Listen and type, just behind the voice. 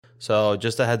So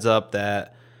just a heads up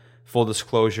that full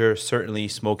disclosure, certainly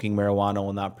smoking marijuana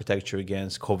will not protect you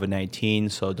against COVID-19.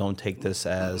 So don't take this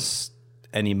as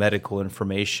any medical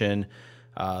information.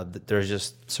 There's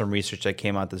just some research that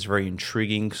came out that's very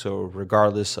intriguing. So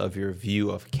regardless of your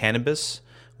view of cannabis,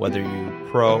 whether you're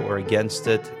pro or against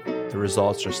it, the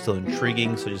results are still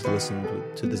intriguing. So just listen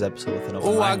to this episode with an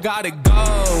open mind. I gotta go.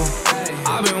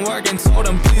 I've been working, told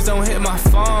them please don't hit my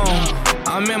phone.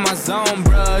 I'm in my zone,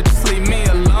 bruh, just leave me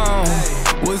alone.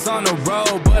 Was on the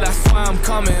road, but I swear I'm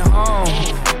coming home.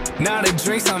 Now the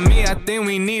drinks on me, I think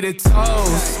we need a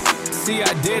toast. See,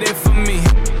 I did it for me.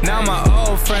 Now my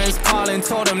old friends calling,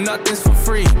 told them nothing's for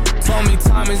free. Told me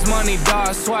time is money,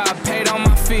 dog, swear I paid all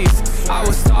my fees. I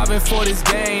was starving for this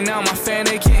game, now my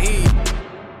family can eat.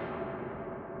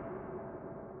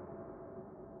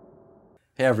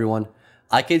 Hey everyone,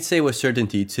 I can say with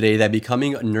certainty today that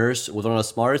becoming a nurse was one of the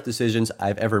smartest decisions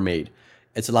I've ever made.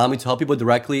 It's allowed me to help people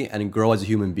directly and grow as a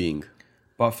human being.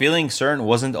 But feeling certain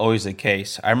wasn't always the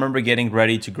case. I remember getting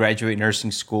ready to graduate nursing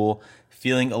school,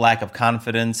 feeling a lack of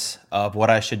confidence of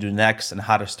what I should do next and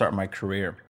how to start my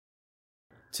career.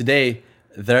 Today,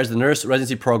 there's the nurse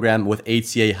residency program with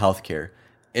HCA Healthcare.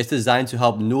 It's designed to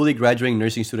help newly graduating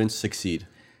nursing students succeed.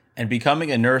 And becoming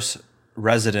a nurse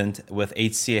resident with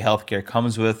HCA Healthcare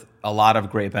comes with a lot of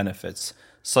great benefits,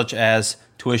 such as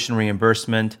tuition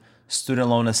reimbursement, student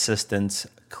loan assistance,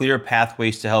 clear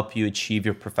pathways to help you achieve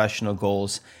your professional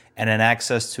goals, and an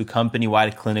access to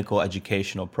company-wide clinical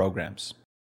educational programs.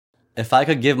 If I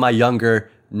could give my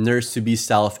younger nurse-to-be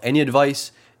self any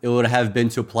advice, it would have been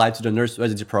to apply to the nurse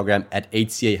residency program at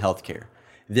HCA Healthcare.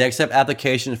 They accept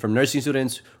applications from nursing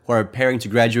students who are preparing to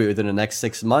graduate within the next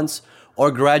 6 months,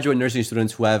 or graduate nursing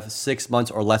students who have 6 months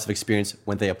or less of experience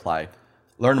when they apply.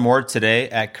 Learn more today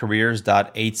at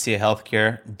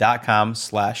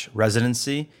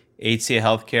careers.hcahealthcare.com/residency. HCA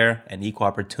Healthcare, an equal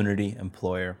opportunity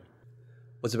employer.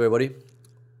 What's up, everybody?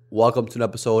 Welcome to an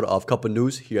episode of Cup of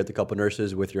News here at the Cup of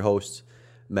Nurses with your hosts,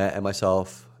 Matt and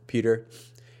myself, Peter.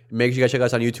 Make sure you guys check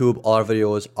us on YouTube. All our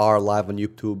videos are live on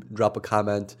YouTube. Drop a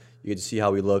comment. You get to see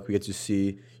how we look. You get to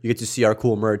see our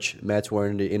cool merch. Matt's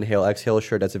wearing the Inhale Exhale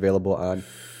shirt that's available on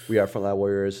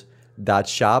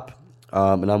wearefrontlinewarriors.shop.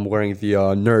 And I'm wearing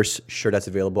the nurse shirt that's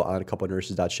available on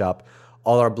cupofnurses.shop.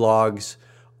 All our blogs,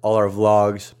 all our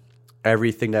vlogs,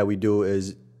 everything that we do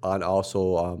is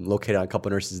also located on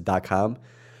cupofnurses.com.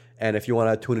 And if you want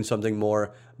to tune in something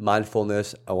more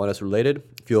mindfulness and wellness related,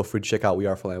 feel free to check out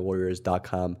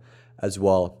wearefrontlinewarriors.com as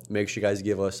well. Make sure you guys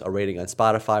give us a rating on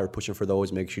Spotify. We're pushing for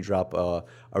those. Make sure you drop a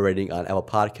rating on Apple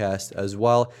Podcasts as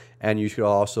well. And you should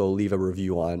also leave a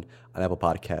review on Apple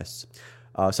Podcasts.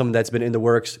 Something that's been in the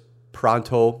works,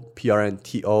 Pronto,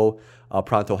 Pronto,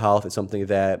 Pronto Health is something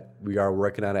that we are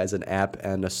working on as an app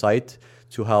and a site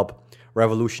to help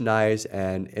revolutionize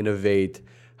and innovate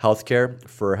healthcare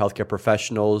for healthcare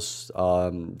professionals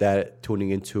that tuning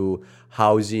into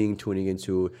housing, tuning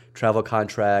into travel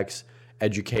contracts,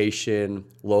 education,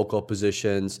 local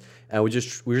positions, and we're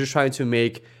just trying to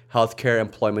make healthcare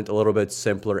employment a little bit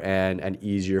simpler and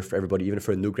easier for everybody. Even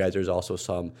for new grads, there's also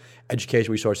some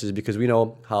education resources because we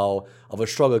know how of a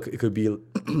struggle it could be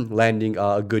landing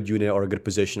a good unit or a good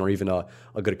position or even a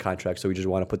good contract. So we just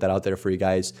want to put that out there for you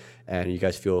guys, and you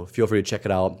guys feel free to check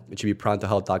it out. It should be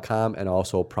prontohealth.com and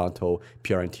also pronto.com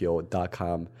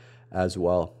as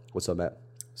well. What's up, Matt?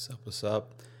 What's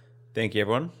up? Thank you,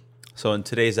 everyone. So in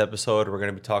today's episode, we're going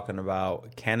to be talking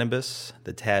about cannabis,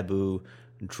 the taboo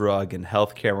drug in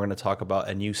healthcare. We're going to talk about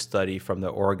a new study from the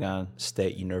Oregon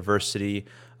State University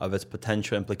of its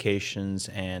potential implications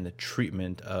and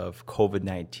treatment of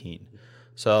COVID-19.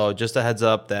 So just a heads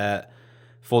up that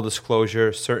full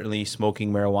disclosure, certainly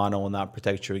smoking marijuana will not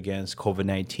protect you against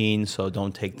COVID-19. So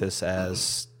don't take this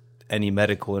as any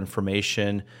medical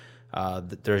information.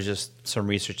 There's just some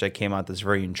research that came out that's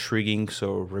very intriguing.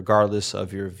 So regardless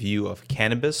of your view of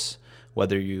cannabis,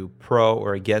 whether you're pro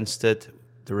or against it,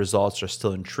 the results are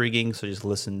still intriguing. So just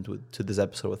listen to this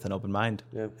episode with an open mind.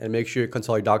 Yeah, and make sure you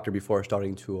consult your doctor before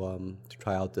starting to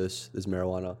try out this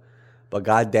marijuana. But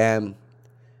goddamn,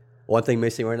 one thing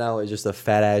missing right now is just a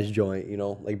fat ass joint. You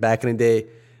know, like back in the day.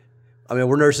 I mean,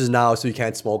 we're nurses now, so you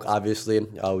can't smoke, obviously.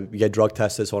 We get drug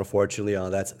tested, so unfortunately,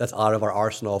 that's out of our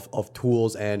arsenal of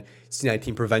tools and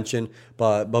C19 prevention.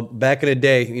 But back in the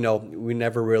day, you know, we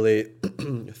never really...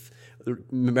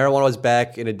 marijuana was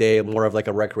back in the day more of like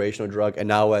a recreational drug, and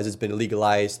now as it's been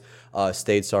legalized,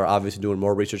 states are obviously doing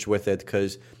more research with it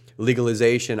because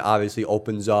legalization obviously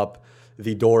opens up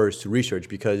the doors to research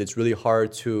because it's really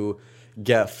hard to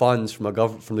get funds from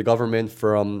from the government,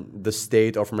 from the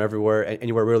state, or from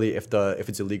anywhere really if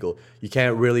it's illegal. You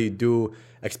can't really do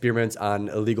experiments on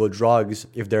illegal drugs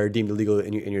if they're deemed illegal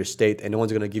in your state, and no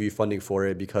one's going to give you funding for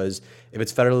it, because if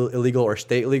it's federal illegal or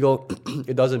state illegal,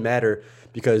 it doesn't matter,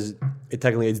 because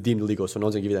technically it's deemed illegal, so no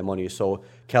one's going to give you that money. So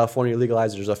California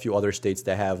legalized. There's a few other states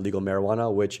that have legal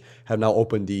marijuana, which have now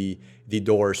opened the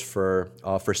doors for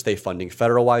state funding.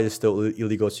 Federal wise, it's still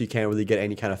illegal, so you can't really get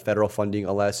any kind of federal funding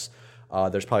unless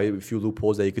there's probably a few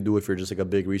loopholes that you could do if you're just like a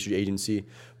big research agency.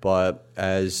 But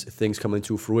as things come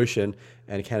into fruition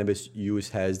and cannabis use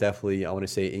has definitely, I want to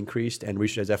say, increased, and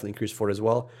research has definitely increased for it as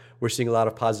well, we're seeing a lot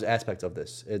of positive aspects of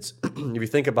this. It's if you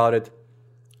think about it,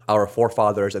 our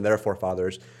forefathers and their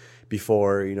forefathers,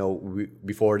 before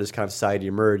this kind of society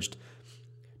emerged,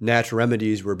 natural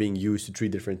remedies were being used to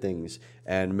treat different things.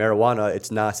 And marijuana, it's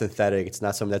not synthetic. It's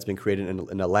not something that's been created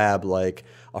in a lab like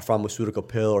a pharmaceutical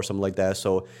pill or something like that.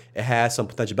 So it has some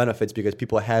potential benefits because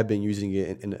people have been using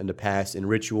it in the past in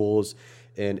rituals,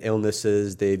 in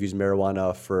illnesses. They've used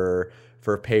marijuana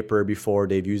for paper before.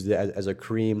 They've used it as a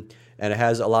cream. And it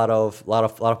has a lot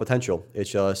of potential. It's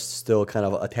just still kind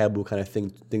of a taboo kind of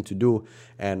thing to do.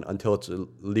 And until it's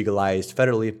legalized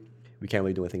federally, we can't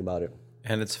really do anything about it.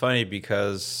 And it's funny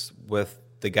because with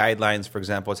the guidelines, for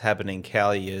example, what's happening in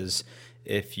Cali is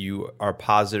if you are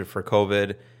positive for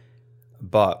COVID,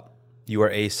 but you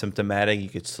are asymptomatic, you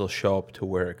could still show up to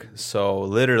work. So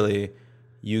literally,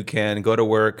 you can go to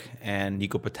work and you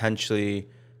could potentially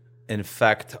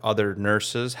infect other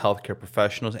nurses, healthcare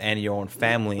professionals, and your own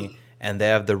family, and they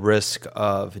have the risk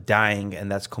of dying,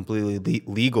 and that's completely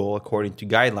legal according to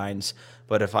guidelines.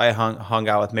 But if I hung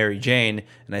out with Mary Jane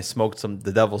and I smoked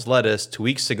the devil's lettuce 2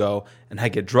 weeks ago and I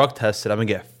get drug tested, I'm going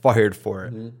to get fired for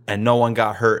it. Mm-hmm. And no one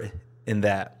got hurt in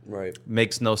that. Right.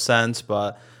 Makes no sense,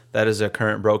 but that is a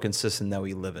current broken system that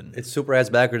we live in. It's super ass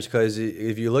backwards because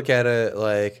if you look at it,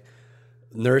 like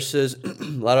nurses, a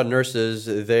lot of nurses,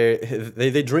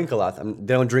 they drink a lot. I mean,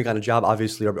 they don't drink on a job,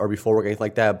 obviously, or before work, anything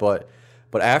like that. But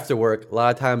after work, a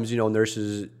lot of times,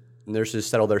 nurses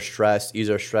settle their stress, ease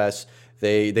their stress.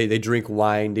 They drink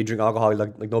wine, they drink alcohol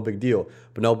like no big deal.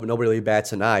 But nobody really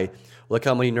bats an eye. Look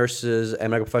how many nurses and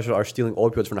medical professionals are stealing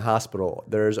opioids from the hospital.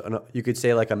 There's you could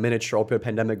say like a miniature opioid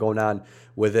pandemic going on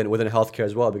within healthcare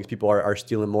as well, because people are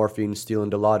stealing morphine, stealing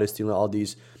Dilaudid, stealing all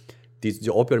these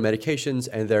opioid medications,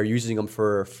 and they're using them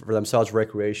for themselves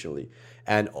recreationally.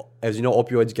 And as you know,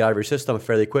 opioids get out of your system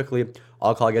fairly quickly.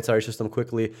 Alcohol gets out of your system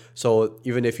quickly. So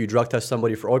even if you drug test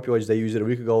somebody for opioids, they used it a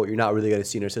week ago, you're not really going to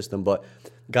see in their system. But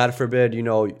God forbid,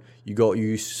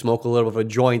 you smoke a little bit of a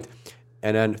joint,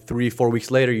 and then 3-4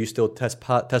 weeks later, you still test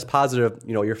positive.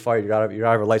 You're fired. You're out of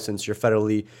your license.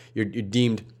 You're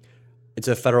deemed. It's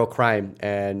a federal crime,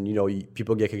 and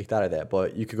people get kicked out of that.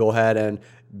 But you could go ahead and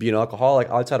be an alcoholic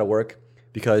outside of work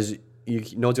because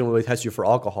no one's gonna really test you for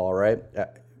alcohol, right?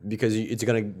 Because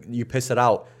you piss it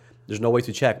out. There's no way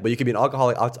to check. But you could be an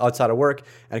alcoholic outside of work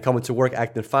and come into work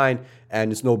acting fine,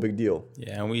 and it's no big deal.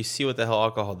 Yeah, and we see what the hell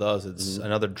alcohol does. It's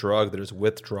another drug. There's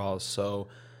withdrawals. So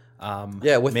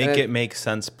make it make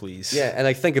sense, please. Yeah,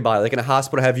 and think about it. Like in a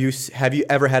hospital, have you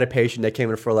ever had a patient that came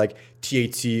in for like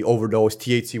THC overdose,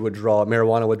 THC withdrawal,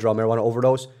 marijuana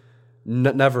overdose?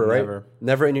 Never, right?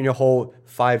 Never in your whole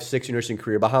 5-6 year nursing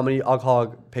career. But how many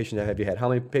alcoholic patients have you had? How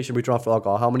many patients withdrawn for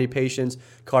alcohol? How many patients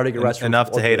cardiac arrest?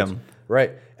 Enough to hate them.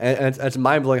 Right. And it's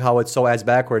mind-blowing how it's so ass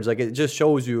backwards. Like, it just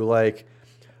shows you, like,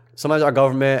 sometimes our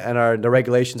government and the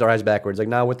regulations are ass backwards. Like,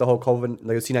 now with the whole COVID,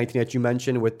 like the C-19 that you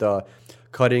mentioned, with the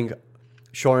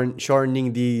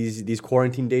shortening these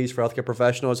quarantine days for healthcare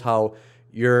professionals, how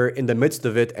you're in the midst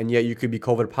of it, and yet you could be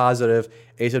COVID positive,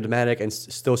 asymptomatic, and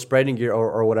still spreading it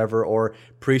or whatever, or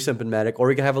pre-symptomatic, or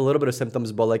you can have a little bit of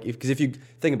symptoms, but like, because if you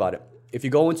think about it, if you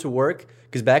go into work,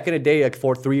 because back in the day, like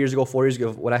 4 years ago,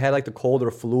 when I had like the cold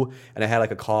or flu, and I had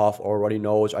like a cough or a runny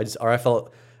nose, I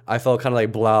felt kind of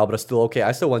like blah, but it's still okay.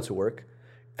 I still went to work,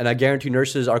 and I guarantee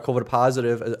nurses are COVID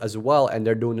positive as well, and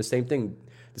they're doing the same thing.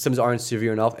 The symptoms aren't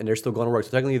severe enough, and they're still going to work.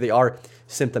 So technically, they are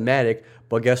symptomatic,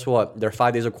 but guess what? Their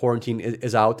 5 days of quarantine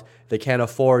is out. They can't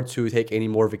afford to take any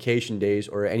more vacation days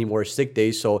or any more sick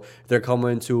days, so they're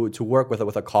coming to work with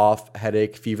a cough,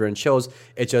 headache, fever, and chills.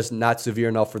 It's just not severe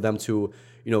enough for them to,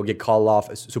 get called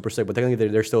off super sick, but technically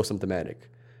they're still symptomatic.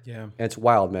 Yeah, and it's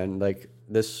wild, man. Like,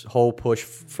 this whole push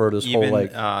for this even, whole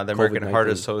like the American Heart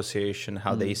Association,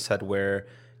 how they said where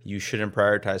you shouldn't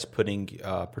prioritize putting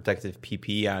protective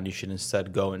PPE on. You should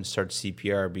instead go and start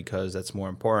CPR because that's more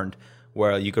important,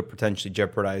 where you could potentially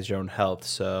jeopardize your own health.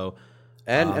 So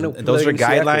And those are you see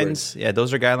guidelines. Yeah,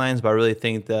 those are guidelines. But I really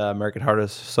think the American Heart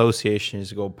Association needs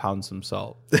to go pound some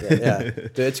salt. Yeah.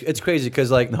 Dude, it's crazy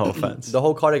because like No offense. the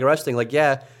whole cardiac arrest thing. Like,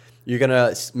 yeah, you're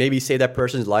gonna maybe save that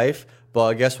person's life,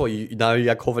 but guess what? Now you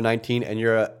got COVID-19 and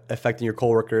you're affecting your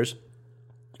coworkers.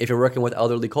 If you're working with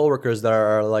elderly coworkers that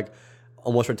are like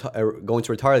almost going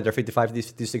to retire, they're 55,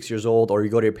 56 years old, or you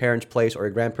go to your parents' place or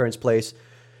your grandparents' place,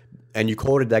 and you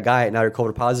quoted that guy, and now you're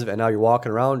COVID positive, and now you're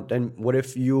walking around, then what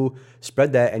if you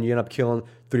spread that and you end up killing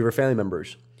 3 of your family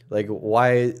members? Like,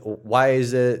 why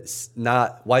is that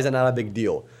not a big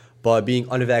deal? But being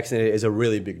unvaccinated is a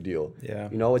really big deal. Yeah.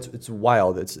 You know, it's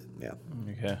wild. Yeah.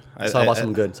 Okay. Let's talk about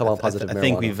something good. Let's talk about positive I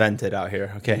think marijuana. we vented out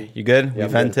here. Okay. You good? Yeah,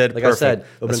 we vented. Like Perfect. I said,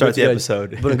 Let's start the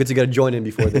episode. It would have been good to get a joint in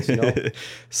before this, you know?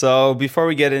 So before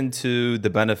we get into the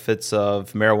benefits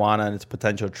of marijuana and its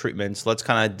potential treatments, let's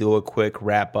kind of do a quick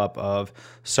wrap up of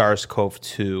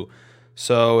SARS-CoV-2.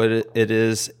 So it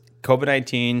is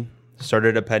COVID-19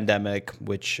 started a pandemic,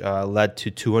 which led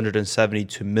to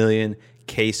 272 million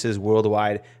cases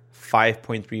worldwide,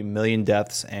 5.3 million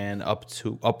deaths, and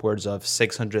upwards of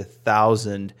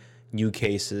 600,000 new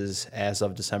cases as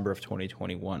of December of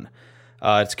 2021.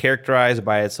 It's characterized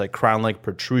by its like crown-like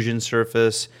protrusion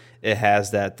surface. It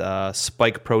has that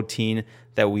spike protein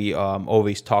that we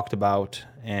always talked about,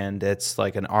 and it's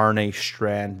like an RNA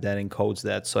strand that encodes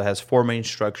that. So it has 4 main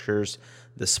structures: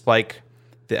 the spike,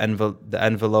 the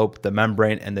envelope, the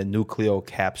membrane, and the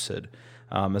nucleocapsid.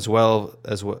 As well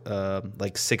as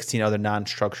like 16 other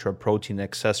non-structural protein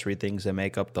accessory things that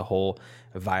make up the whole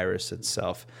virus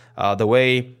itself. The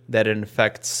way that it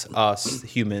infects us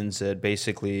humans, it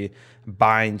basically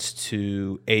binds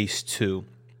to ACE2.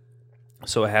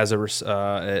 So it has it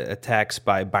attacks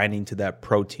by binding to that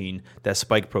protein, that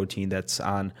spike protein that's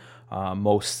on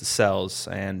most cells.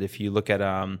 And if you look at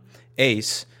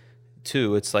ACE,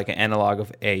 too, it's like an analog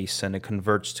of ACE, and it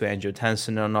converts to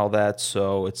angiotensin and all that.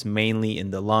 So it's mainly in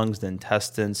the lungs, the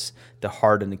intestines, the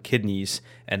heart, and the kidneys,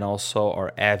 and also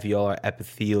our alveolar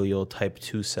epithelial type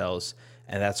 2 cells.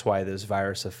 And that's why this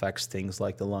virus affects things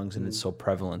like the lungs, and it's so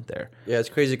prevalent there. Yeah, it's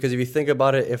crazy because if you think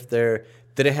about it, if they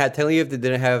didn't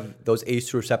have those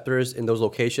ACE2 receptors in those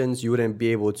locations, you wouldn't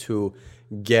be able to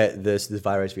get this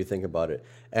virus if you think about it.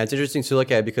 And it's interesting to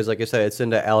look at because, like I said, it's in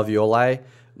the alveoli.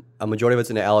 A majority of it's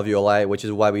in the alveoli, which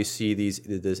is why we see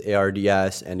this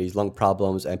ARDS and these lung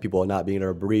problems and people not being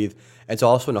able to breathe. And it's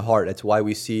also in the heart. That's why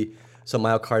we see some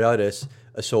myocarditis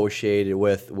associated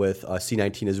with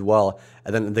C19 as well.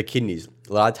 And then the kidneys.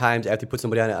 A lot of times after you put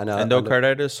somebody on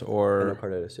Endocarditis or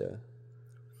endocarditis, yeah.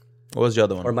 What was the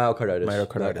other one? Or myocarditis.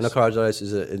 Myocarditis. Endocarditis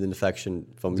is an infection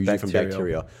from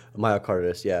bacteria.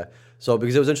 Myocarditis, yeah. So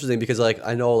because it was interesting because like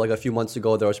I know like a few months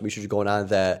ago there was some research going on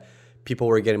that people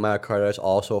were getting myocarditis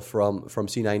also from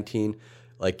C19,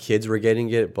 like kids were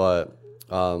getting it, but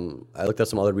I looked at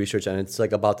some other research and it's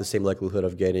like about the same likelihood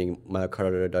of getting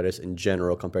myocarditis in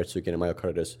general compared to getting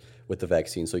myocarditis with the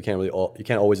vaccine. So you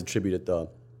can't always attribute the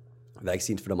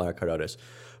vaccine for the myocarditis,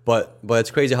 but it's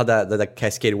crazy how that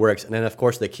cascade works. And then of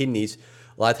course the kidneys.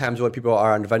 A lot of times when people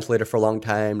are on the ventilator for a long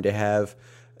time, they have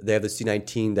the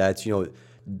C19 that's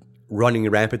running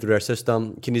rampant through their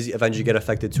system. Kidneys eventually get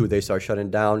affected too. They start shutting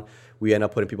down. We end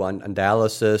up putting people on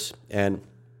dialysis, and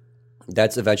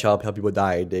that's eventually how people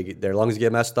die. Their lungs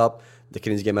get messed up, the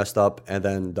kidneys get messed up, and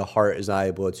then the heart is not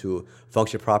able to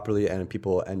function properly, and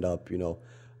people end up,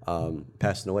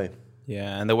 passing away.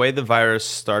 Yeah, and the way the virus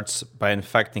starts by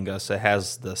infecting us, it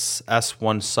has this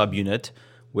S1 subunit,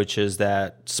 which is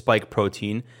that spike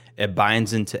protein. It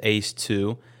binds into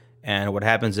ACE2, and what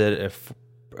happens is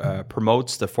it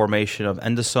promotes the formation of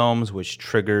endosomes, which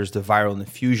triggers the viral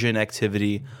diffusion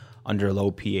activity under low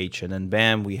pH. And then,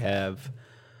 bam, we have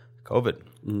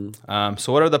COVID.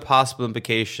 So what are the possible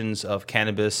implications of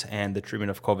cannabis and the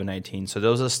treatment of COVID-19? So there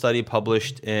was a study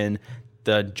published in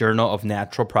the Journal of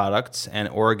Natural Products, and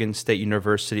Oregon State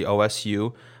University,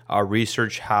 OSU,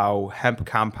 researched how hemp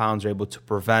compounds are able to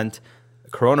prevent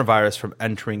coronavirus from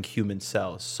entering human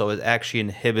cells. So it actually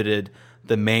inhibited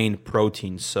the main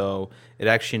protein. So it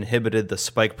actually inhibited the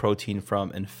spike protein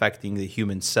from infecting the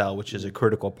human cell, which is a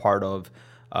critical part of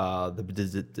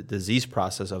the disease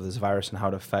process of this virus and how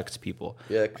it affects people.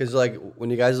 Yeah, because like when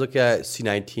you guys look at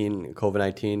C19,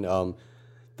 COVID-19,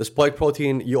 the spike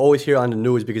protein you always hear on the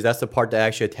news because that's the part that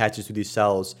actually attaches to these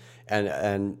cells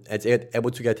and it's able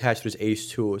to get attached to this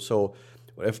ACE2. So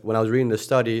when I was reading the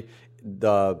study,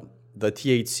 the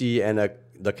THC and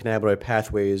the cannabinoid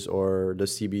pathways or the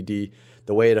CBD,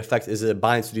 the way it affects is it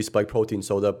binds to these spike proteins.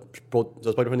 So the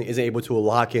spike protein isn't able to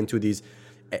lock into these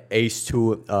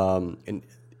ACE2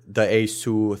 the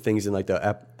ACE2 things in like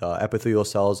the epithelial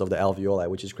cells of the alveoli,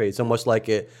 which is crazy. It's almost like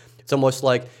It's almost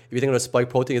like if you think of a spike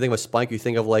protein, you think of a spike, you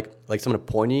think of like something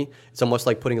pointy. It's almost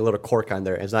like putting a little cork on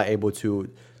there. It's not able to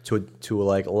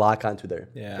like lock onto there.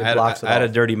 Yeah, It blocks I it had a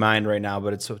off. dirty mind right now,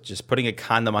 but it's just putting a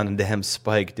condom on a damn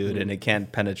spike, dude, and it can't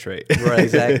penetrate. Right,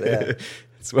 exactly. Yeah.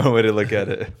 It's one way to look at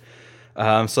it.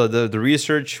 So the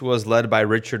research was led by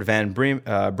Richard Van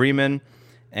Bremen,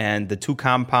 and the two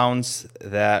compounds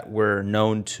that were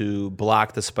known to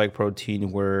block the spike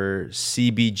protein were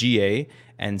CBGA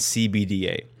and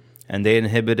CBDA. And they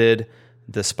inhibited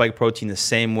the spike protein the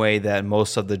same way that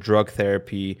most of the drug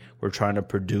therapy were trying to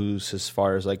produce as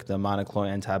far as like the monoclonal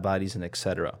antibodies and et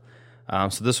cetera.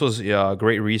 So this was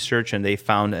great research, and they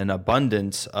found an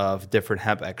abundance of different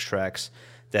hemp extracts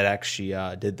that actually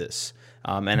did this.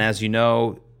 And as you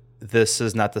know, this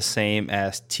is not the same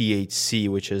as THC,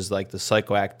 which is like the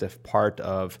psychoactive part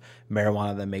of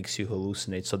marijuana that makes you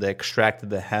hallucinate. So they extracted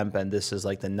the hemp, and this is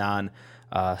like the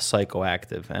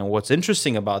non-psychoactive. And what's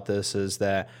interesting about this is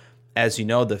that, as you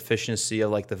know, the efficiency of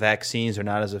like the vaccines are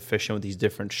not as efficient with these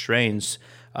different strains.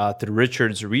 Through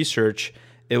Richard's research,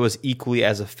 it was equally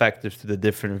as effective to the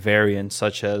different variants,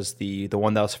 such as the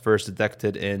one that was first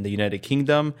detected in the United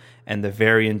Kingdom and the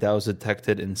variant that was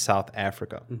detected in South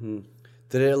Africa.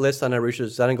 Did it list on that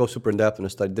research? I didn't go super in depth in the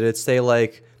study. Did it say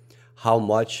like how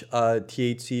much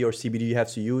THC or CBD you have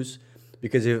to use?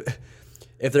 Because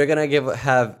if they're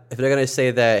gonna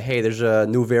say that, hey, there's a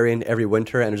new variant every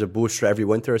winter and there's a booster every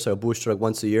winter, so a booster like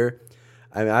once a year,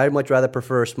 I mean, I'd much rather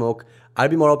prefer smoke. I'd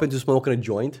be more open to smoking a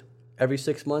joint every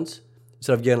 6 months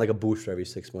instead of getting like a booster every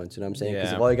 6 months. You know what I'm saying?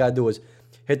 Because Yeah. all you gotta do is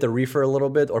hit the reefer a little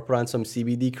bit, or put on some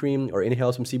CBD cream, or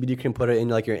inhale some CBD cream, put it in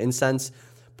like your incense,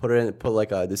 put like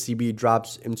the CBD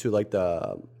drops into like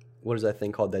the, what is that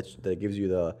thing called that gives you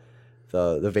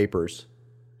the vapors,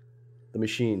 the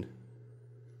machine.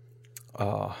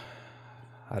 I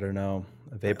don't know,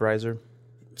 a vaporizer?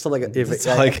 Something like That's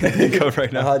all I can think of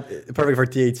right now. Perfect for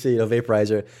THC,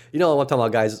 vaporizer. You know what I'm talking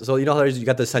about, guys. So you know how you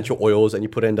got the essential oils and you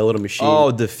put it in the little machine.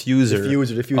 Oh, diffuser.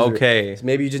 Diffuser. Okay. So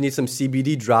maybe you just need some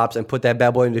CBD drops and put that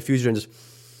bad boy in the diffuser and just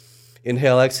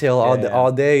inhale, exhale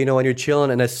all day. You know, when you're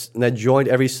chilling, and that joint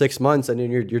every 6 months, and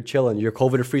then you're chilling. You're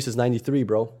COVID free since '93,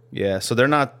 bro. Yeah, so they're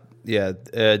not. Yeah,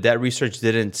 that research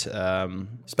didn't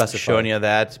Specify. show any of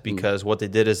that, because what they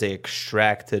did is they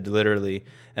extracted literally,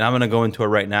 and I'm going to go into it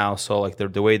right now. So like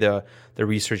the way the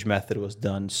research method was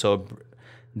done. So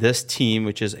this team,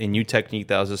 which is a new technique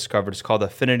that was discovered, is called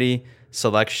Affinity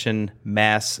Selection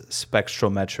Mass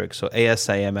Spectrometric. So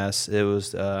ASIMS. It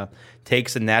was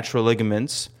takes the natural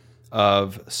ligaments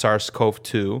of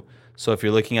SARS-CoV-2. So if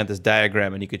you're looking at this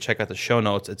diagram, and you could check out the show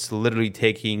notes, it's literally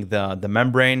taking the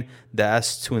membrane, the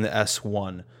S2 and the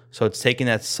S1. So it's taking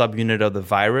that subunit of the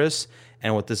virus,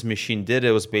 and what this machine did,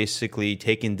 it was basically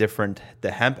taking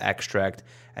the hemp extract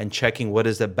and checking what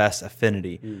is the best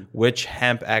affinity, which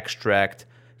hemp extract,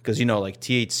 because you know, like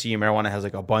THC, marijuana has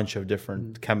like a bunch of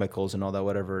different chemicals and all that,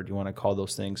 whatever you want to call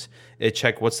those things. It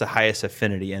checked what's the highest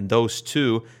affinity, and those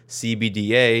two,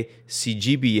 CBDA,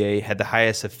 CGBA, had the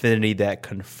highest affinity that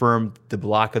confirmed the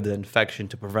block of the infection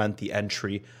to prevent the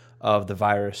entry of the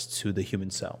virus to the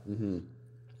human cell.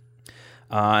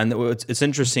 And it's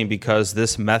interesting because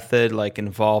this method like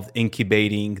involved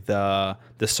incubating the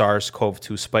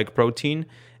SARS-CoV-2 spike protein,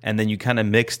 and then you kind of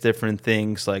mix different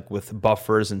things like with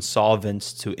buffers and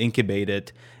solvents to incubate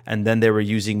it. And then they were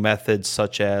using methods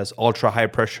such as ultra high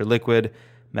pressure liquid,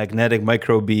 magnetic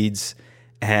microbeads,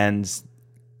 and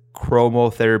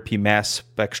chromotherapy mass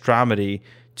spectrometry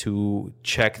to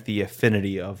check the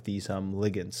affinity of these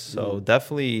ligands. So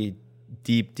definitely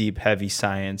deep, heavy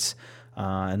science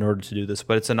in order to do this.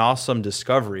 But it's an awesome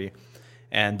discovery.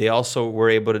 And they also were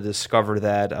able to discover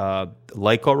that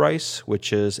licorice,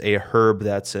 which is a herb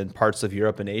that's in parts of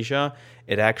Europe and Asia,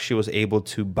 it actually was able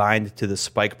to bind to the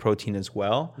spike protein as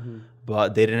well.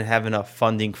 But they didn't have enough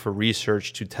funding for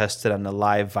research to test it on a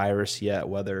live virus yet,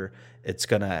 whether it's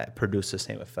going to produce the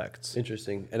same effects.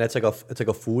 Interesting. And it's like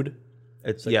a food?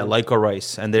 It's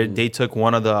licorice. And they took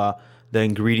one of the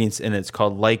ingredients in it. It's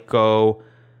called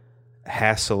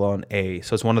Hacelone A.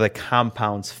 So it's one of the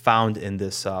compounds found in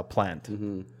this plant.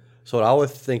 So I was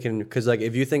thinking, because like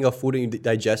if you think of food and you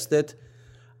digest it,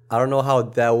 I don't know how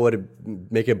that would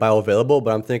make it bioavailable,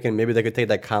 but I'm thinking maybe they could take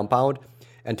that compound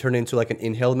and turn it into like an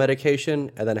inhaled medication,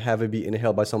 and then have it be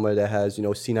inhaled by somebody that has,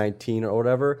 C19 or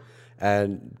whatever,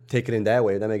 and take it in that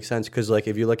way. That makes sense, because like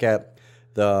if you look at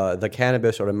the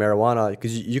cannabis or the marijuana,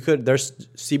 because there's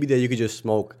CBD you could just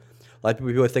smoke. A lot of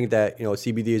people think that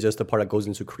CBD is just the part that goes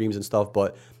into creams and stuff,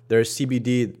 but there's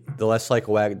CBD, the less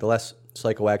psychoactive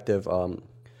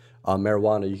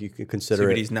marijuana you can consider.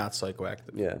 CBD is not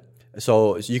psychoactive. Yeah,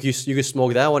 So you can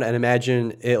smoke that one and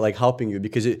imagine it like helping you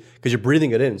because you're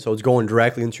breathing it in, so it's going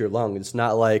directly into your lung. It's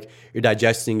not like you're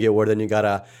digesting it where then you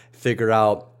gotta figure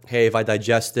out, hey, if I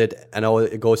digest it, I know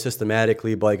it goes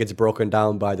systematically, but it gets broken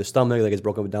down by the stomach, like it's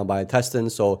broken down by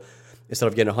intestines. So instead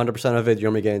of getting 100% of it, you're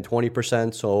only getting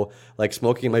 20%. So like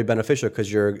smoking might be beneficial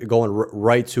because you're going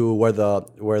right to where the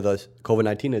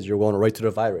COVID-19 is. You're going right to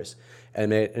the virus.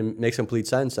 And it makes complete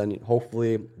sense. And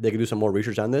hopefully they can do some more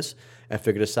research on this and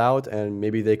figure this out. And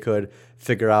maybe they could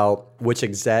figure out which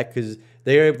exact, because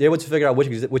they're able to figure out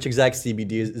which exact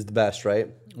CBD is the best, right?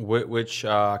 Which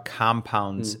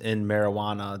compounds in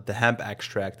marijuana, the hemp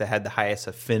extract, that had the highest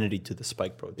affinity to the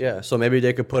spike protein. Yeah, so maybe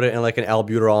they could put it in like an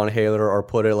albuterol inhaler, or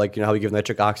put it like, how we give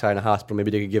nitric oxide in a hospital.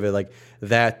 Maybe they could give it like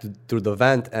that through the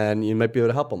vent, and you might be able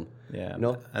to help them. Yeah.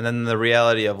 And then the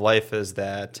reality of life is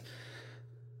that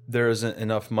there isn't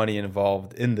enough money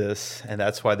involved in this, and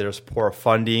that's why there's poor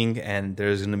funding, and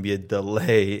there's going to be a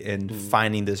delay in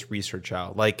finding this research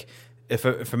out. Like,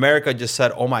 if America just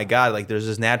said, oh my God, like there's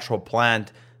this natural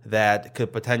plant that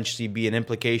could potentially be an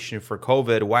implication for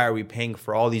COVID, why are we paying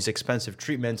for all these expensive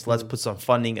treatments? Let's put some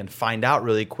funding and find out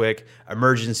really quick.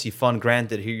 Emergency fund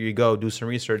granted, here you go, do some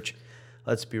research.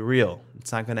 Let's be real.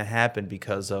 It's not going to happen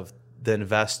because of the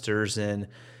investors in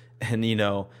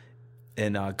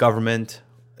government.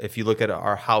 If you look at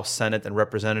our House, Senate, and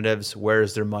representatives, where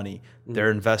is their money?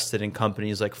 They're invested in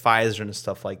companies like Pfizer and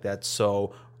stuff like that.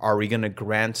 So are we going to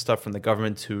grant stuff from the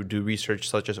government to do research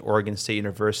such as Oregon State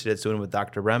University that's doing with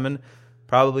Dr. Remen?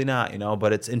 Probably not,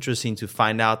 but it's interesting to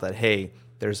find out that, hey,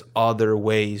 there's other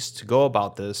ways to go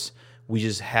about this. We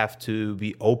just have to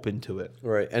be open to it.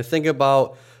 Right. And think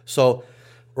about, so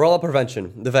we're all about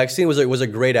prevention. The vaccine was a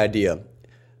great idea.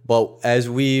 But as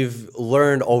we've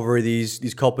learned over these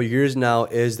couple of years now,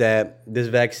 is that this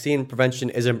vaccine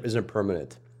prevention isn't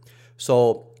permanent.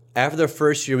 So after the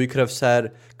first year, we could have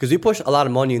said, because we pushed a lot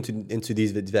of money into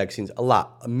these vaccines, a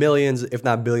lot, millions, if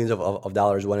not billions of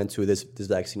dollars went into this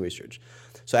vaccine research.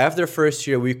 So after the first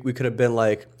year, we could have been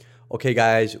like, okay,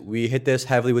 guys, we hit this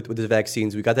heavily with the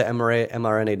vaccines. We got the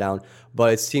mRNA down,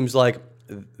 but it seems like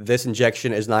this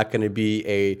injection is not going to be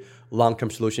a long-term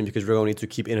solution because we're going to need to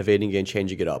keep innovating and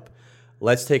changing it up.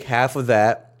 Let's take half of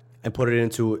that and put it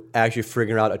into actually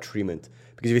figuring out a treatment.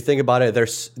 Because if you think about it,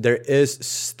 there is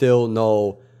still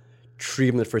no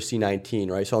treatment for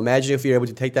C19, right? So imagine if you're able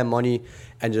to take that money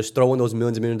and just throw in those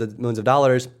millions of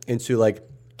dollars into like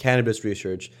cannabis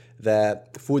research,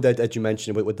 that food that you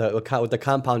mentioned with the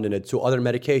compound in it, to other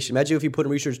medication. Imagine if you put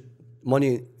in research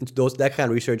money into that kind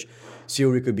of research, see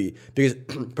where we could be. Because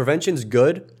prevention is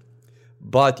good,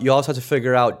 but you also have to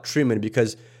figure out treatment,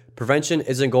 because prevention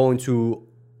isn't going to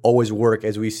always work,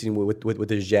 as we've seen with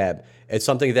this jab. It's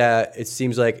something that it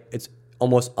seems like it's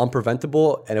almost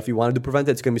unpreventable, and if we want to prevent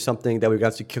it, it's going to be something that we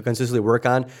have to consistently work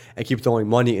on and keep throwing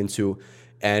money into,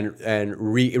 and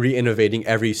re-innovating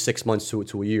every 6 months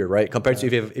to a year, right? Compared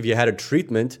to if you had a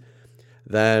treatment,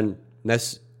 then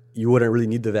you wouldn't really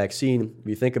need the vaccine if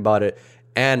you think about it.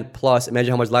 And plus,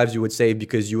 imagine how much lives you would save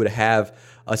because you would have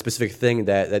a specific thing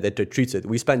that treats it.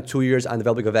 We spent 2 years on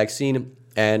developing a vaccine,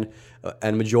 and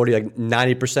majority, like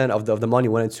 90% of the money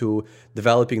went into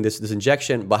developing this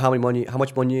injection. But how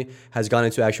much money has gone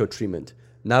into actual treatment?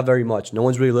 Not very much. No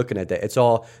one's really looking at that. It's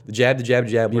all the jab.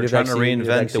 We're trying to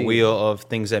reinvent the wheel of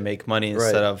things that make money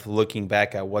instead of looking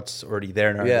back at what's already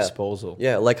there in our disposal.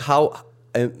 Yeah, like how,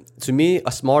 to me,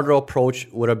 a smarter approach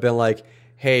would have been like,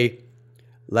 hey,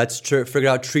 let's figure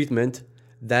out treatment.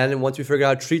 Then once we figure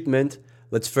out treatment,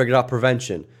 let's figure out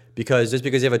prevention. Because just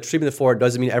because you have a treatment for it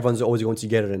doesn't mean everyone's always going to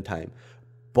get it in time.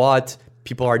 But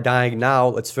people are dying now.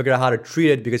 Let's figure out how to treat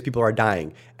it because people are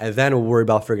dying. And then we'll worry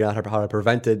about figuring out how to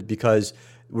prevent it, because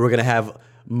we're going to have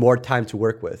more time to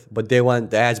work with. But they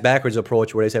went the ass backwards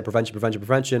approach where they said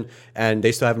prevention, and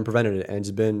they still haven't prevented it. And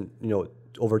it's been,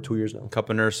 over 2 years now. A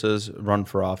couple of nurses run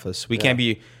for office. We can't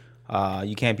be...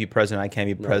 you can't be president. I can't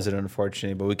be president,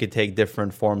 unfortunately. But we could take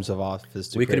different forms of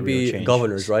office. We could be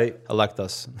governors, right? Elect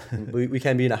us. we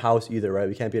can't be in a house either, right?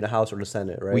 We can't be in a house or the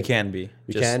Senate, right? We can be.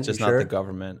 Just not the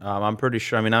government. I'm pretty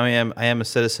sure. I mean, I am a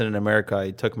citizen in America.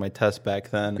 I took my test back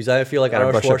then. Because I feel like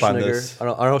Arnold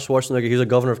Schwarzenegger, he's a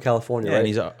governor of California, right?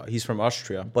 And he's from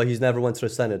Austria. But he's never went to the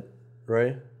Senate,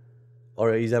 right?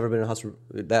 Or he's never been in a house.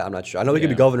 That I'm not sure. I know we could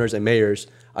be governors and mayors.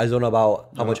 I just don't know about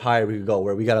how much higher we could go,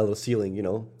 where we got a little ceiling,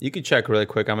 You could check really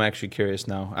quick. I'm actually curious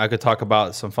now. I could talk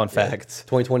about some fun facts.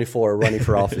 2024, running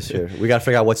for office here. We got to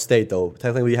figure out what state, though.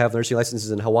 Technically, we have nursing licenses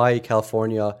in Hawaii,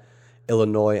 California,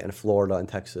 Illinois, and Florida, and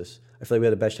Texas. I feel like we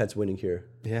had the best chance winning here.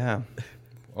 Yeah.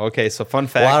 Okay, so fun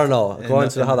fact. Well, I don't know.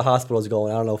 According to how the hospital is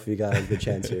going, I don't know if you got a good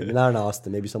chance here. Not in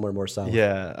Austin, maybe somewhere more south.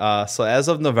 Yeah. So as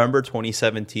of November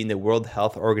 2017, the World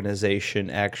Health Organization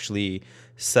actually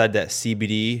said that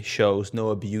CBD shows no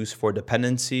abuse for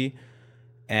dependency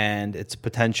and its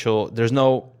potential. There's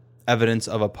no evidence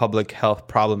of a public health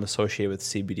problem associated with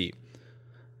CBD.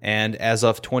 And as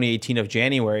of 2018 of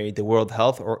January, the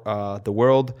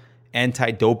World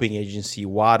Anti-Doping Agency,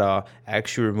 WADA,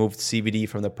 actually removed CBD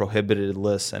from the prohibited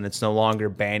list, and it's no longer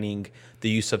banning the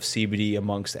use of CBD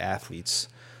amongst athletes.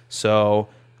 So,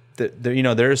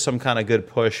 there is some kind of good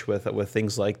push with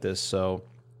things like this. So,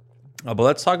 but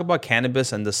let's talk about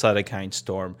cannabis and the cytokine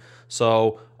storm.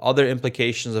 So, other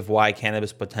implications of why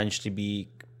cannabis potentially be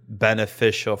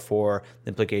beneficial for the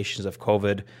implications of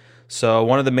COVID. So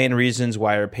one of the main reasons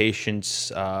why our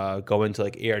patients go into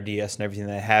like ARDS and everything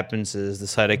that happens is the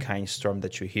cytokine storm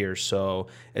that you hear. So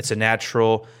it's a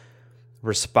natural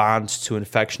response to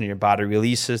infection your body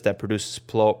releases that produces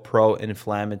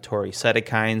pro-inflammatory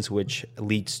cytokines, which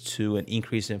leads to an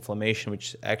increased inflammation,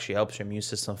 which actually helps your immune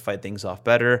system fight things off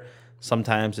better.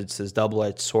 Sometimes it's this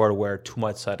double-edged sword where too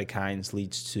much cytokines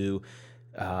leads to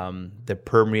the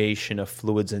permeation of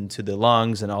fluids into the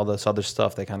lungs and all this other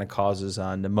stuff that kind of causes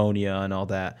pneumonia and all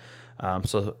that. And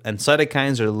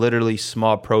cytokines are literally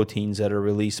small proteins that are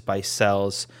released by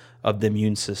cells of the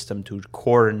immune system to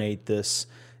coordinate this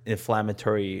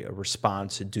inflammatory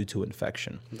response due to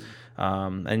infection.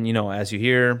 And, as you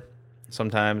hear,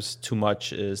 sometimes too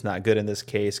much is not good in this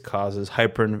case, causes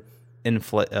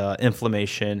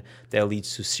inflammation that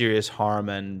leads to serious harm,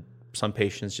 and some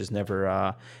patients just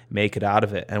never make it out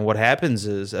of it. And what happens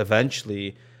is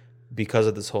eventually, because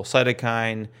of this whole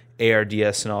cytokine,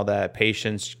 ARDS and all that,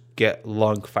 patients get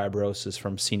lung fibrosis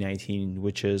from C19,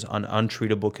 which is an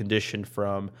untreatable condition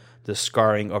from the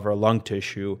scarring of our lung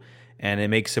tissue, and it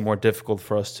makes it more difficult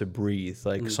for us to breathe.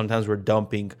 Like sometimes we're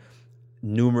dumping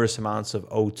numerous amounts of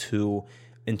O2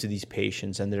 into these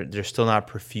patients, and they're still not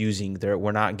perfusing.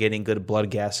 We're not getting good blood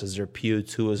gases. Their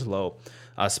PO2 is low.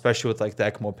 Especially with like the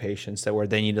ECMO patients where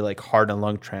they need to like heart and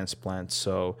lung transplants.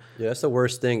 So yeah, that's the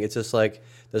worst thing. It's just like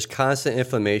there's constant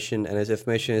inflammation, and this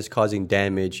inflammation is causing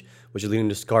damage, which is leading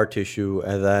to scar tissue.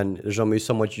 And then there's only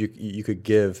so much you could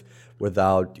give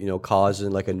without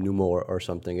causing like a pneumo or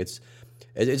something. It's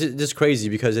just crazy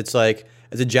because it's like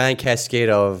it's a giant cascade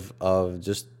of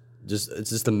just it's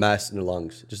just a mess in the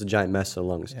lungs, just a giant mess in the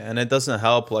lungs. And it doesn't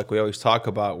help, like we always talk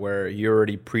about, where you're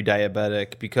already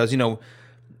pre-diabetic, because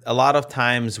a lot of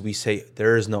times we say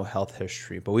there is no health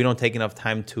history, but we don't take enough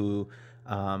time to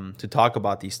talk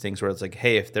about these things where it's like,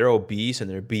 hey, if they're obese and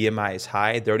their BMI is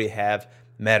high, they already have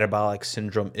metabolic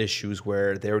syndrome issues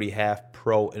where they already have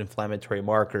pro-inflammatory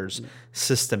markers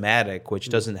systematic, which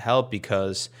doesn't help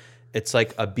because it's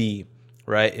like a bee,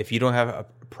 right? If you don't have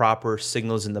proper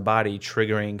signals in the body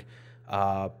triggering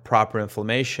proper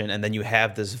inflammation, and then you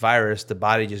have this virus, the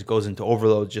body just goes into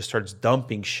overload, just starts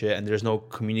dumping shit, and there's no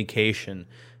communication.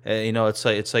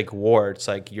 It's like war. It's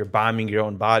like you're bombing your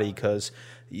own body because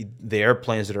the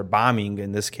airplanes that are bombing,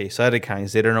 in this case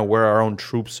cytokines, they don't know where our own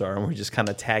troops are, and we're just kind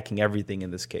of attacking everything in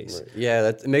this case. Right. Yeah,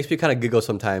 it makes me kind of giggle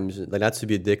sometimes. Like, not to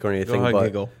be a dick or anything, but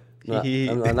giggle. I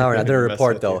didn't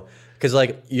report though, because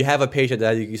like you have a patient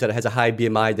that you said has a high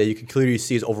BMI that you can clearly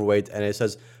see is overweight, and it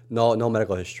says no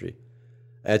medical history.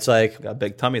 And it's like got a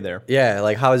big tummy there. Yeah,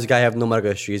 like how does this guy have no medical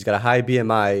history? He's got a high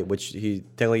BMI, which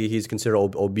he's considered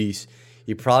obese.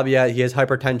 He has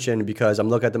hypertension because I'm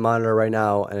looking at the monitor right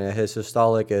now, and his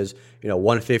systolic is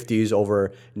 150s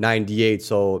over 98.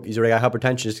 So he's already got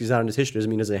hypertension. Just he's not on his history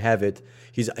doesn't mean he doesn't have it.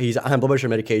 He's on blood pressure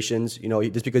medications.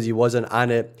 Just because he wasn't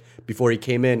on it before he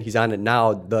came in, he's on it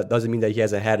now. That doesn't mean that he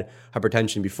hasn't had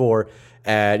hypertension before.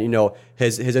 And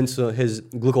his insulin, his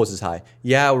glucose is high.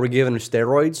 Yeah, we're giving him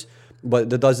steroids,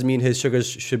 but that doesn't mean his sugars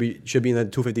should be in the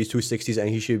 250s, 260s, and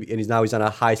he's on a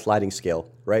high sliding scale,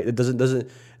 right? It doesn't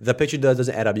the picture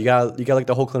doesn't add up. You got like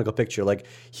the whole clinical picture. Like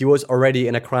he was already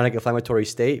in a chronic inflammatory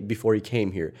state before he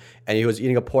came here, and he was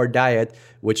eating a poor diet,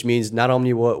 which means not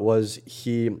only was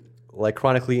he like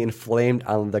chronically inflamed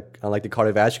on the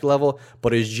cardiovascular level,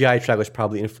 but his GI tract was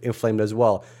probably inflamed as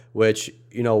well. Which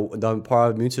the part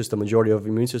of immune system, majority of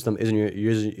immune system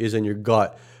is in your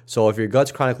gut. So if your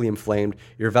gut's chronically inflamed,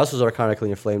 your vessels are chronically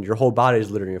inflamed, your whole body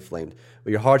is literally inflamed.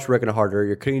 But your heart's working harder,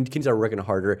 your kidneys are working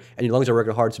harder, and your lungs are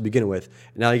working hard to begin with.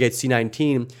 And now you get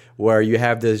C19, where you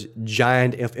have this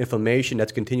giant inflammation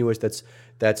that's continuous,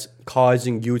 that's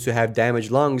causing you to have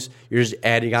damaged lungs. You're just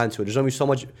adding on to it. There's only so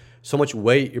much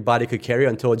weight your body could carry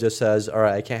until it just says, all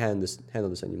right, I can't handle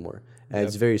this anymore. And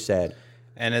It's very sad.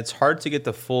 And it's hard to get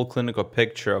the full clinical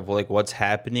picture of like what's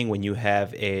happening when you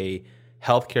have a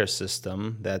healthcare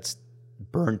system that's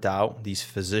burnt out. These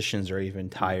physicians are even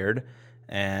tired.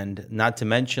 And not to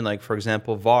mention, like, for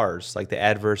example, VARs, like the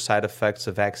adverse side effects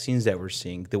of vaccines that we're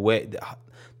seeing.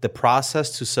 The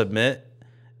process to submit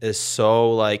is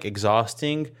so, like,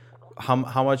 exhausting.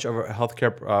 How much of our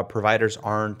healthcare providers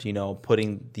aren't,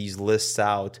 putting these lists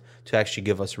out to actually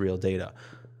give us real data.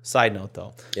 Side note,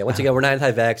 though. Yeah, once again, we're not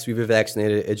anti-vax. We've been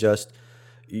vaccinated. It just,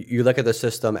 you look at the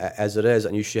system as it is,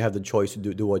 and you should have the choice to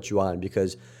do what you want.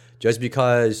 Because just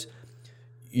because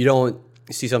you don't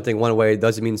see something one way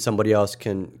doesn't mean somebody else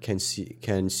can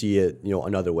see it,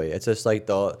 another way. It's just like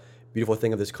the beautiful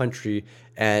thing of this country,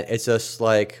 and it's just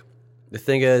like, the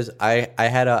thing is, I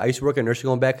used to work in nursing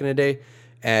home back in the day,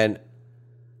 and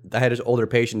I had this older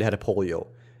patient that had a polio,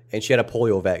 and she had a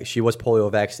polio vac. She was polio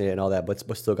vaccinated and all that,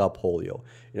 but still got polio.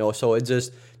 So it's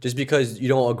just because you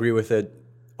don't agree with it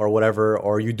or whatever,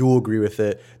 or you do agree with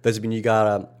it, doesn't mean you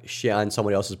gotta shit on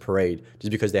somebody else's parade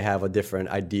just because they have a different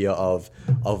idea of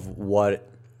what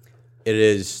it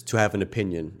is to have an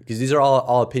opinion. Because these are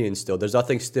all opinions still. There's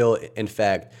nothing still, in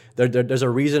fact. There's a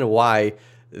reason why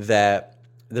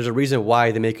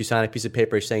they make you sign a piece of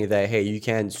paper saying that, hey, you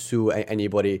can't sue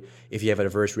anybody if you have an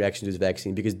adverse reaction to this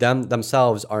vaccine, because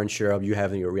themselves aren't sure of you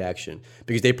having a reaction,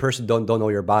 because they personally don't know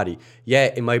your body. Yeah,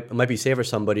 it might be safe for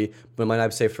somebody, but it might not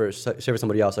be safe for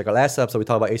somebody else. Like our last episode, we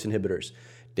talked about ACE inhibitors.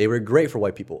 They were great for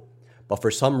white people, but for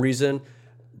some reason,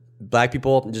 black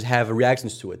people just have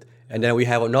reactions to it. And then we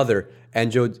have another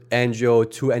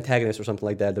angio 2 antagonist or something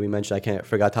like that we mentioned. I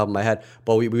forgot top of my head,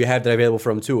 but we have that available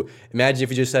for them too. Imagine if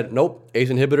you just said, nope, ACE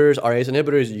inhibitors are ACE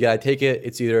inhibitors. You gotta take it.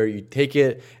 It's either you take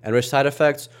it and risk side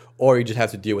effects, or you just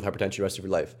have to deal with hypertension the rest of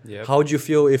your life. Yep. How would you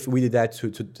feel if we did that to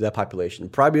that population?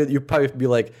 You'd probably be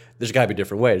like, there's gotta be a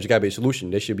different way. There's gotta be a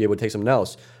solution. They should be able to take something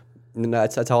else. And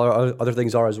that's how other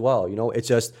things are as well. It's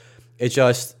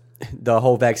just the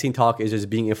whole vaccine talk is just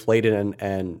being inflated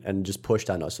and just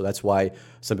pushed on us. So that's why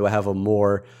some people have a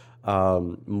more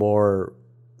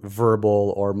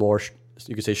verbal or more,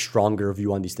 you could say, stronger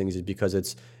view on these things, is because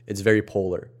it's very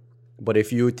polar. But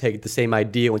if you take the same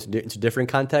idea into different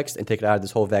context and take it out of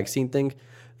this whole vaccine thing,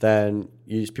 then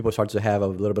people start to have a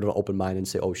little bit of an open mind and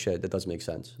say, oh shit, that does make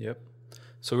sense. Yep.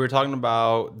 So we were talking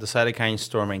about the cytokine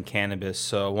storm in cannabis.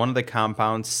 So one of the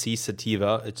compounds,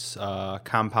 C-sativa, it's a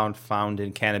compound found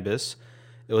in cannabis.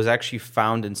 It was actually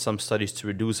found in some studies to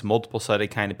reduce multiple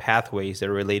cytokine pathways that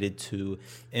are related to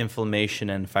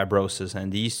inflammation and fibrosis.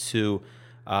 And these two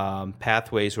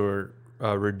pathways were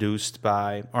reduced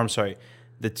by,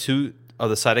 the two of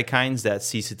the cytokines that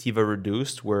C-sativa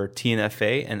reduced were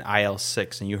TNF-A and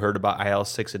IL-6. And you heard about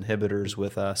IL-6 inhibitors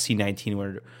with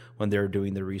C19 when they were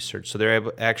doing the research. So they're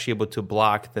actually able to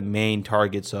block the main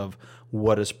targets of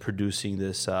what is producing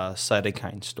this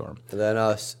cytokine storm. And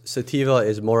then sativa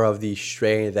is more of the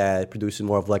strain that produces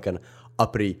more of like an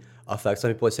uppity effect. Some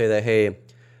people would say that, hey,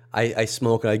 I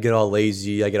smoke and I get all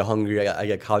lazy, I get hungry, I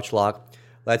get couch locked.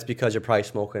 That's because you're probably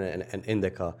smoking an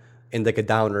indica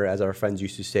downer, as our friends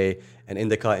used to say, an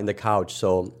indica in the couch.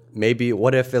 So maybe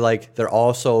what if they're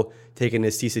also taking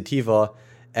this C-sativa,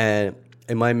 and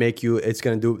it might make you, it's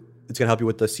gonna help you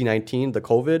with the C19, the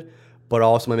COVID, but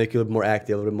also might make you a little more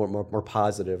active, a little bit more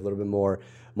positive, a little bit more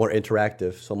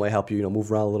interactive. So it might help you,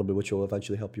 move around a little bit, which will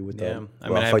eventually help you with the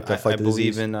I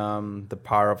believe in the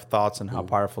power of thoughts and how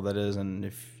powerful that is. And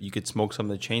if you could smoke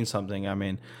something to change something,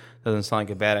 doesn't sound like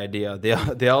a bad idea.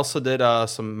 They also did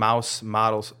some mouse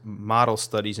model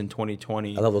studies in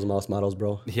 2020. I love those mouse models,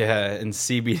 bro. Yeah, and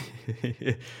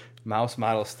CB mouse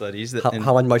model studies.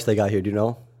 How much they got here? Do you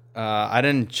know? I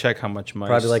didn't check how much mice.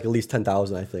 Probably like at least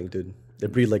 10,000, I think, dude. They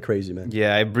breed like crazy, man.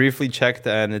 Yeah, I briefly checked,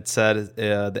 and it said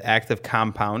the active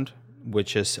compound,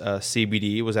 which is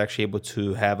CBD, was actually able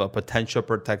to have a potential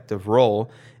protective role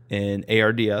in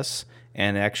ARDS,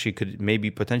 and actually could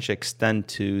maybe potentially extend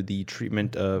to the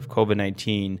treatment of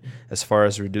COVID-19 as far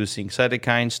as reducing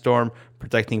cytokine storm,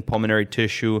 protecting pulmonary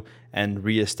tissue, and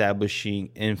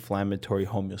reestablishing inflammatory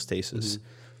homeostasis. Mm-hmm.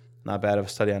 Not bad of a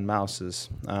study on mouses.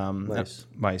 Mice.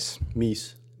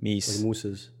 Meese. Like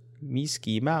mooses.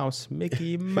 Mickey Mouse.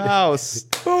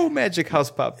 Boom, Magic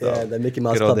House popped up. Yeah, that Mickey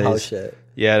Mouse Clubhouse shit.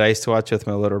 Yeah, I used to watch it with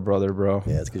my little brother, bro.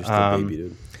 Yeah, it's because you're still a baby,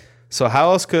 dude. So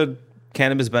how else could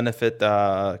cannabis benefit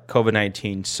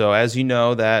COVID-19? So as you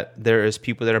know, that there is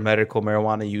people that are medical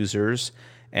marijuana users,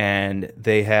 and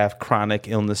they have chronic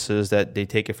illnesses that they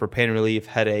take it for pain relief,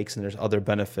 headaches, and there's other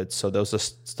benefits. So there was a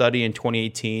study in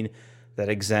 2018 that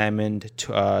examined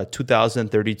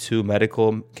 2,032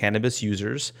 medical cannabis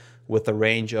users with a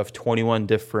range of 21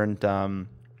 different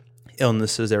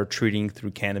illnesses they were treating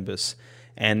through cannabis.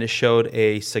 And it showed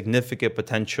a significant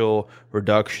potential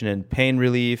reduction in pain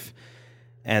relief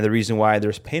And the reason why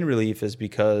there's pain relief is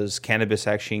because cannabis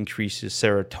actually increases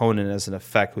serotonin as an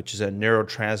effect, which is a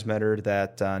neurotransmitter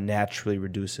that naturally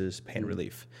reduces pain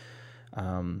relief.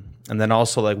 And then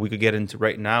also, like, we could get into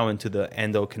right now into the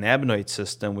endocannabinoid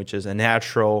system, which is a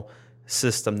natural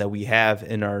system that we have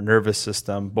in our nervous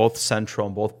system, both central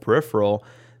and both peripheral,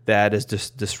 that is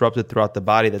disrupted throughout the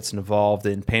body, that's involved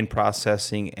in pain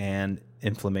processing and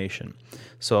inflammation.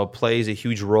 So it plays a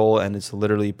huge role, and it's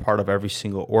literally part of every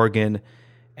single organ.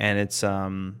 And it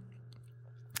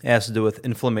has to do with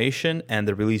inflammation and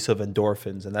the release of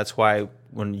endorphins. And that's why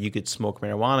when you could smoke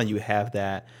marijuana, you have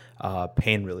that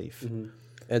pain relief. Mm-hmm.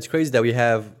 And it's crazy that we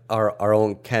have our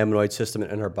own cannabinoid system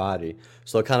in our body.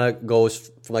 So it kind of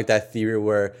goes from like that theory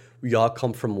where we all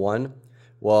come from one.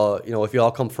 Well, you know, if we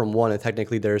all come from one, and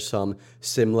technically there's some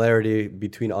similarity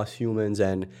between us humans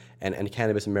and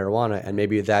cannabis and marijuana, and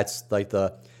maybe that's like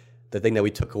the thing that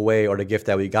we took away, or the gift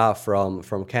that we got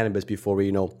from cannabis before we,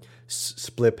 you know,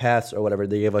 split paths or whatever.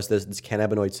 They gave us this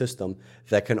cannabinoid system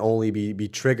that can only be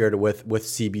triggered with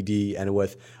CBD and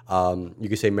with you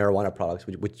could say marijuana products,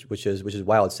 which is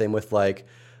wild. Same with like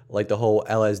the whole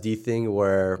LSD thing,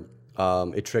 where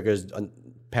it triggers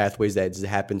pathways that just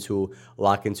happen to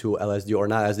lock into LSD, or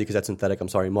not LSD because that's synthetic. I'm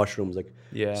sorry, mushrooms, like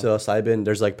psilocybin.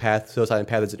 There's like psilocybin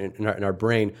pathways in our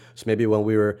brain. So maybe when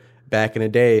we were back in the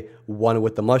day, one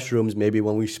with the mushrooms, maybe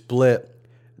when we split,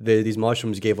 these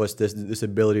mushrooms gave us this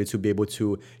ability to be able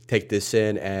to take this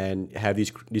in and have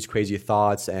these crazy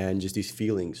thoughts and just these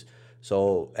feelings.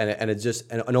 So and it just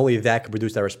and only that could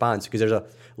produce that response, because there's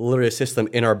literally a system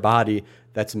in our body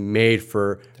that's made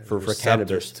for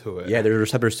cannabis. To it. Yeah, there's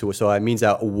receptors to it. So it means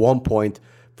that at one point,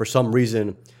 for some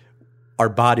reason, our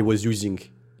body was using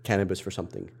cannabis for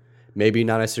something. Maybe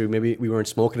not necessarily, maybe we weren't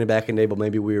smoking it back in the day, but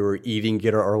maybe we were eating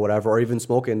it or whatever, or even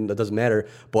smoking, that doesn't matter.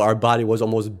 But our body was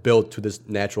almost built to this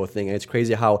natural thing. And it's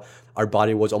crazy how our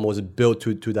body was almost built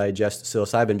to digest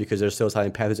psilocybin, because there's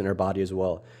psilocybin pathways in our body as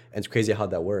well. And it's crazy how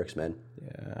that works, man.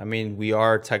 Yeah, I mean, we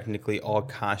are technically all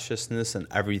consciousness, and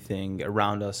everything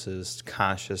around us is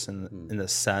conscious in a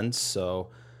sense. So,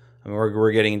 I mean,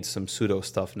 we're getting into some pseudo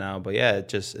stuff now, but yeah,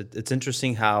 it's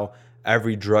interesting how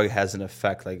every drug has an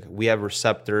effect. Like, we have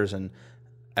receptors, and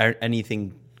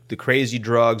anything, the crazy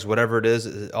drugs, whatever it is,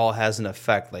 it all has an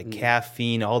effect. Like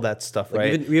caffeine, all that stuff, like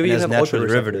right? We even has have natural opioid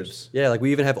derivatives. Receptors. Yeah, like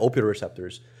we even have opioid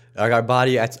receptors. Like our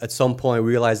body at some point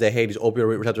realized that, hey, these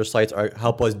opioid receptor sites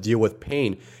help us deal with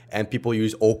pain, and people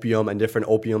use opium and different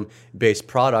opium-based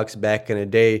products back in the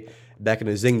day, back in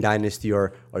the Qing dynasty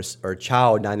or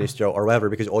Chao dynasty or whatever,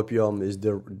 because opium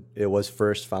it was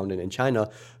first found in China,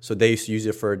 so they used to use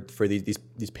it for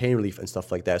these pain relief and stuff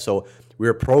like that. So we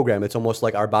were programmed. It's almost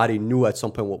like our body knew at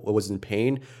some point what was in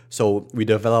pain, so we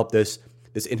developed this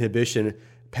inhibition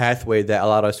pathway that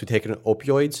allowed us to take in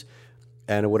opioids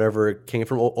and whatever came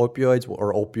from opioids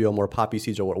or opium or poppy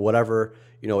seeds or whatever,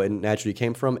 you know, it naturally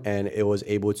came from, and it was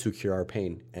able to cure our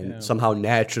pain. And somehow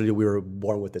naturally we were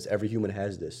born with this. Every human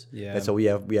has this. Yeah. And so we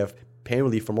have pain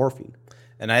relief from morphine.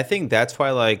 And I think that's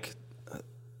why, like,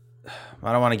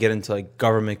 I don't want to get into like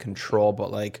government control,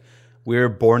 but like, we're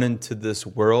born into this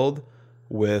world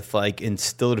with like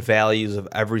instilled values of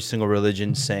every single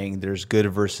religion saying there's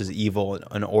good versus evil,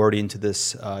 and already into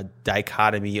this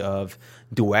dichotomy of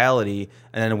duality.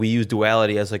 And then we use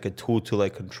duality as like a tool to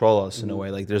like control us in a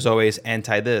way. Like, there's always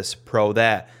anti this, pro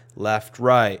that, left,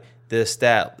 right, this,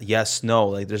 that, yes, no.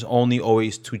 Like, there's only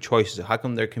always two choices. How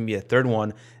come there can be a third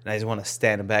one? And I just want to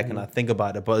stand back and not think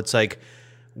about it. But it's like,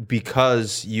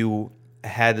 because you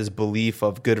had this belief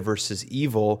of good versus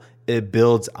evil, it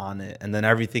builds on it, and then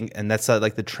everything, and that's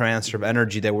like the transfer of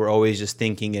energy that we're always just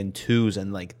thinking in twos,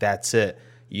 and like, that's it,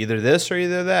 either this or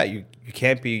either that. You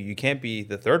can't be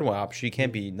the third one option. You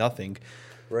can't be nothing,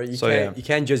 right? You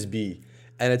can't just be.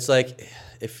 And it's like,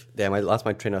 I lost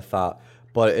my train of thought,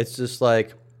 but it's just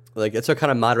like it's where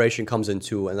kind of moderation comes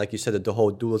into. And like you said, that the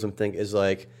whole dualism thing is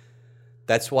like,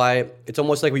 that's why it's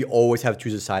almost like we always have to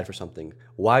choose a side for something.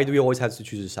 Why do we always have to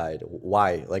choose a side?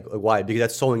 Why? Like why? Because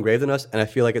that's so engraved in us, and I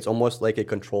feel like it's almost like a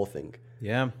control thing.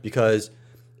 Yeah. Because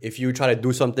if you try to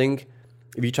do something,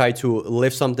 if you try to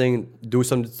lift something, do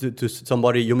something to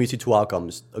somebody, you may see two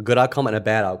outcomes: a good outcome and a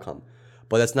bad outcome.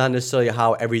 But that's not necessarily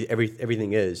how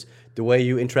everything is. The way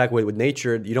you interact with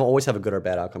nature, you don't always have a good or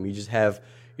bad outcome. You just have,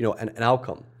 you know, an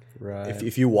outcome. Right.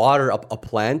 If you water a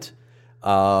plant,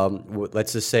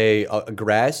 let's just say a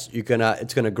grass,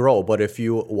 it's gonna grow. But if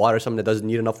you water something that doesn't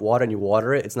need enough water and you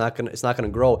water it, it's not gonna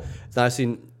grow. It's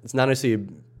not necessarily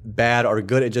bad or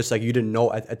good. It's just like you didn't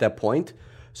know at that point.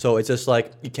 So it's just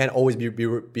like you can't always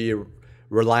be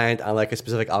reliant on like a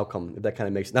specific outcome. If that kind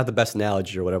of makes not the best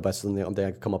analogy or whatever, but something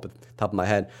I could come up with the top of my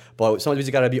head. But sometimes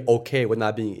you got to be okay with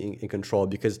not being in control,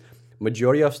 because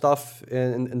majority of stuff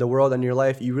in the world and in your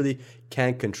life you really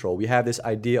can't control. We have this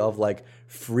idea of like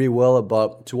free will,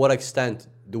 but to what extent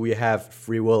do we have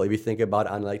free will if you think about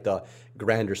it on like the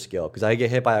grander scale? Because I get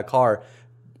hit by a car,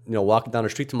 walking down the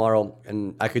street tomorrow,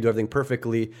 and I could do everything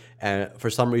perfectly, and for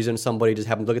some reason somebody just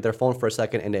happened to look at their phone for a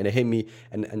second and it hit me,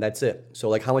 and that's it. So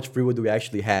like, how much free will do we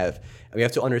actually have? And we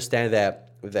have to understand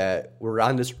that we're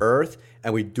on this earth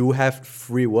and we do have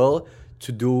free will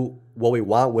to do what we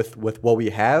want with what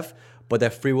we have, but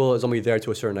that free will is only there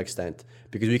to a certain extent,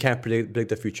 because we can't predict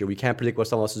the future. We can't predict what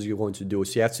someone else is going to do.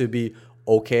 So you have to be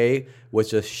okay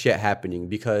with just shit happening,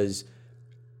 because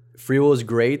free will is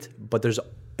great, but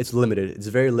it's limited. It's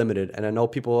very limited. And I know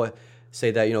people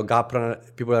say that, God put on,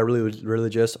 people that are really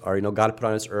religious are, God put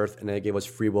on this earth and then it gave us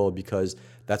free will because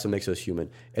that's what makes us human.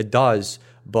 It does,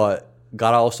 but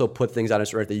God also put things on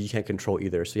this earth that you can't control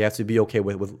either. So you have to be okay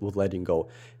with letting go.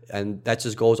 And that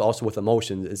just goes also with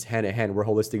emotions. It's hand in hand. We're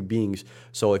holistic beings.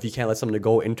 So if you can't let something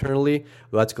go internally,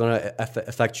 well, that's going to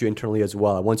affect you internally as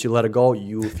well. And once you let it go,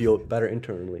 you feel better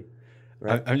internally.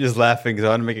 Right. I'm just laughing because I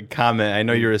want to make a comment. I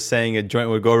know you were saying a joint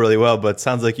would go really well, but it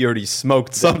sounds like you already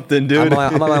smoked something, dude.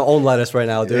 I'm on my own lettuce right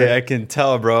now, dude. Yeah, I can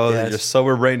tell, bro. Yeah, your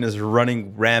sober brain is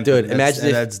running rampant. Dude,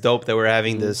 imagine that's dope that we're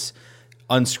having this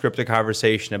unscripted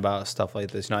conversation about stuff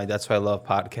like this. That's why I love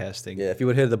podcasting. Yeah, if you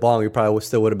would hit the bong, we probably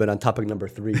still would have been on topic number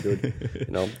 3, dude.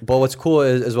 But what's cool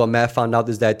is what Matt found out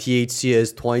is that THC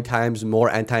is 20 times more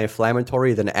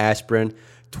anti-inflammatory than aspirin,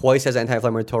 twice as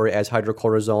anti-inflammatory as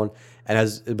hydrocortisone, and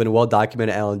has been well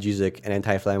documented analgesic and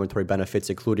anti-inflammatory benefits,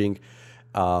 including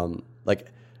like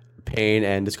pain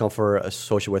and discomfort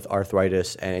associated with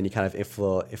arthritis and any kind of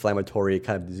inflammatory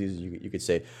kind of disease, you could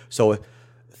say. So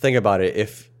think about it.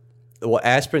 If what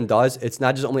aspirin does, it's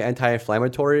not just only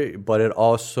anti-inflammatory, but it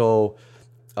also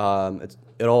thins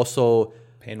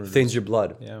your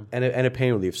blood, and a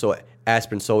pain relief. So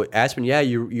aspirin, yeah,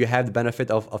 you have the benefit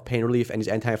of pain relief and these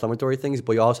anti-inflammatory things,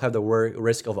 but you also have the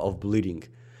risk of bleeding,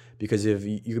 because if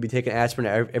you could be taking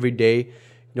aspirin every day.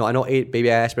 I know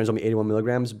baby aspirin is only 81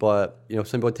 milligrams, but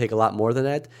some people take a lot more than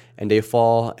that, and they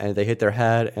fall and they hit their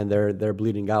head and they're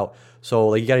bleeding out. So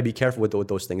like, you got to be careful with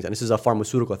those things. And this is a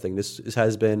pharmaceutical thing. This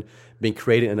has been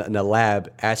created in a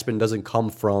lab. Aspirin doesn't come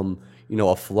from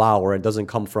a flower. It doesn't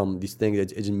come from these things.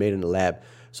 It's made in a lab.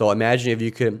 So imagine if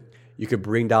you could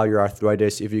bring down your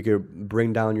arthritis, if you could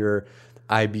bring down your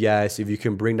IBS, if you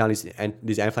can bring down these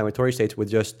anti-inflammatory states with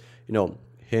just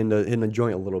hitting the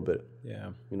joint a little bit. Yeah.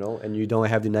 And you don't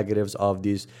have the negatives of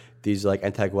these like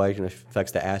anticoagulant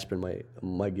effects that aspirin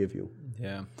might give you.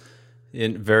 Yeah.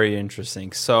 Very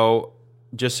interesting. So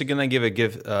just to give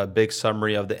a big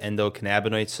summary of the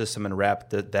endocannabinoid system and wrap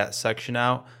that section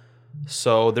out.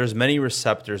 So there's many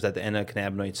receptors that the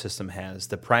endocannabinoid system has.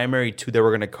 The primary 2 that we're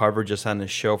going to cover just on the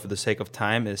show for the sake of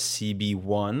time is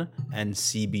CB1 and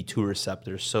CB2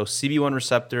 receptors. So CB1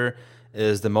 receptor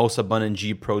is the most abundant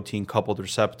G protein coupled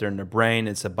receptor in the brain.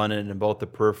 It's abundant in both the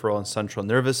peripheral and central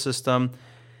nervous system.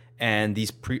 And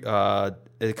these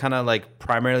it kind of like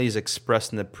primarily is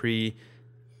expressed in the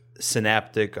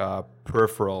presynaptic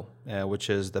peripheral, which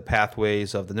is the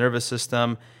pathways of the nervous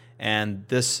system. And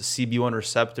this CB1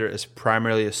 receptor is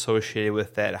primarily associated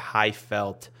with that high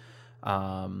felt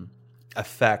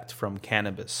effect from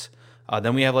cannabis.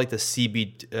 Then we have like the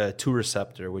CB2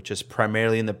 receptor, which is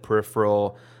primarily in the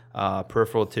peripheral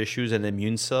tissues and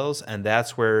immune cells, and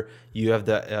that's where you have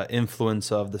the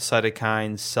influence of the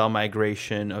cytokines, cell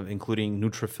migration, of including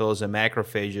neutrophils and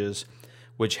macrophages,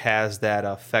 which has that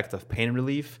effect of pain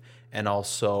relief and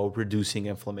also reducing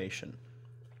inflammation.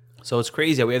 So it's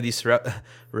crazy that we have these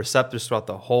receptors throughout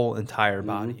the whole entire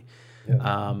body.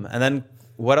 Yeah. And then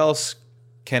what else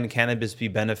can cannabis be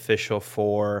beneficial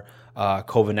for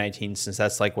COVID-19, since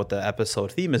that's like what the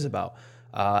episode theme is about?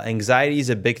 Anxiety is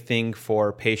a big thing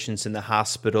for patients in the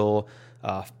hospital,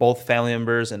 both family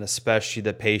members and especially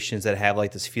the patients that have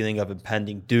like this feeling of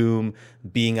impending doom,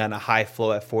 being on a high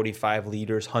flow at 45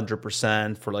 liters,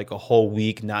 100% for like a whole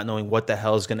week, not knowing what the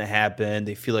hell is going to happen.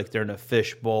 They feel like they're in a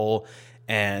fishbowl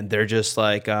and they're just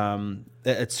like,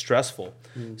 it's stressful.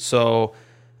 So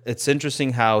it's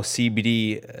interesting how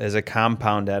CBD is a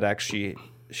compound that actually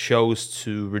shows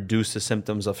to reduce the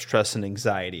symptoms of stress and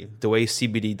anxiety. The way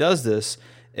CBD does this,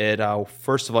 it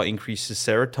first of all increases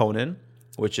serotonin,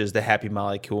 which is the happy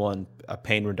molecule and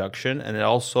pain reduction, and it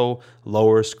also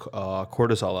lowers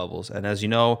cortisol levels. And as you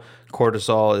know,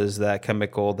 cortisol is that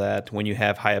chemical that when you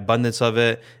have high abundance of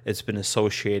it, it's been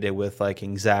associated with like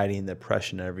anxiety and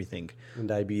depression and everything. And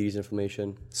diabetes,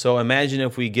 inflammation. So imagine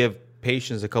if we give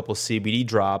patients a couple CBD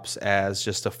drops as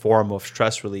just a form of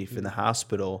stress relief in the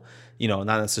hospital, not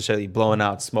necessarily blowing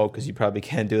out smoke, because you probably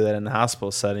can't do that in the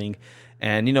hospital setting.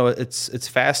 And, it's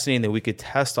fascinating that we could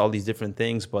test all these different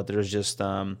things, but there's just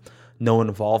no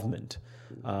involvement.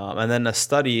 And then a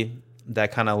study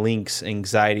that kind of links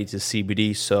anxiety to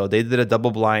CBD. So they did a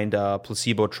double-blind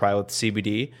placebo trial with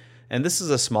CBD. And this is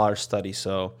a smaller study,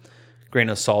 so grain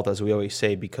of salt, as we always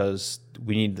say, because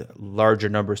we need larger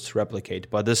numbers to replicate.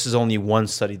 But this is only one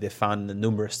study they found in the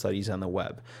numerous studies on the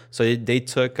web. So they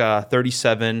took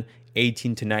 37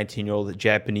 18 to 19-year-old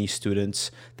Japanese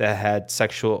students that had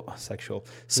social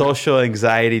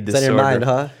anxiety disorder. It's in your mind,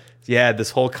 huh? Yeah, this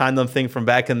whole condom thing from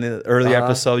back in the early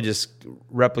episode, just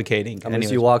replicating. I'm going to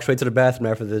see you walk straight to the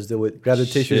bathroom after this, dude. Grab the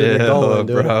tissues and you're going,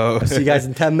 dude. Bro. I'll see you guys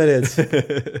in 10 minutes.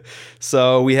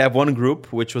 So we have one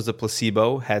group, which was a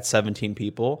placebo, had 17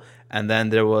 people. And then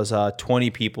there was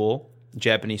 20 people,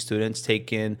 Japanese students,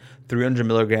 taking 300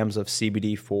 milligrams of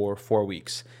CBD for 4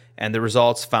 weeks. And the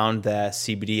results found that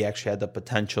CBD actually had the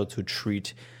potential to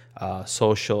treat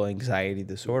social anxiety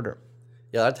disorder.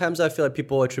 Yeah, a lot of times I feel like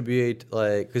people attribute,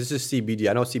 because this is CBD.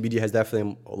 I know CBD has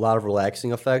definitely a lot of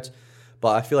relaxing effects,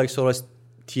 but I feel like so does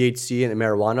THC and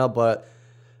marijuana. But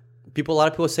a lot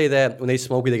of people say that when they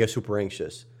smoke weed, they get super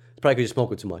anxious. It's probably because you're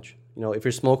smoking too much. If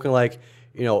you're smoking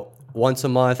once a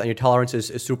month and your tolerance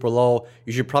is super low,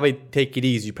 you should probably take it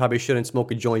easy. You probably shouldn't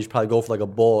smoke a joint. You should probably go for a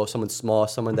bowl of someone small,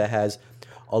 someone that has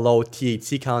a low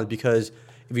THC count, because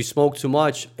if you smoke too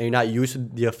much and you're not used to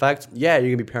the effect, yeah, you're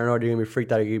going to be paranoid, you're going to be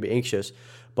freaked out, you're going to be anxious.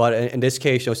 But in this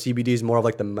case, CBD is more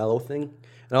of the mellow thing.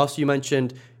 And also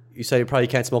you said you probably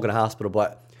can't smoke in a hospital,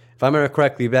 but if I remember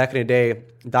correctly, back in the day,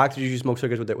 doctors usually smoke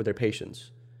cigarettes with their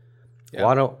patients. Yeah.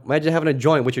 Well, imagine having a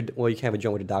joint with you can't have a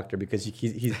joint with a doctor because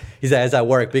he's at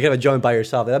work, but you can have a joint by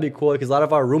yourself. That'd be cool, because a lot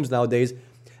of our rooms nowadays,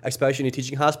 especially in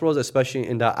teaching hospitals, especially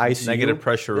in the ICU. Negative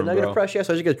pressure room, negative pressure, yeah.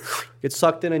 So you get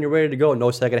sucked in and you're ready to go. No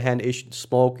secondhand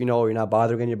smoke, you're not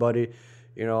bothering anybody.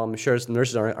 I'm sure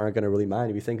nurses aren't going to really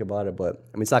mind if you think about it, but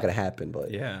it's not going to happen.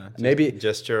 But yeah, maybe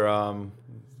just your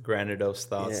grandiose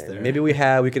thoughts there. Maybe we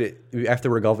could, after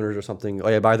we're governors or something. Oh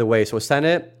yeah, by the way, so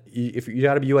Senate, if you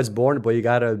got to be U.S. born, but you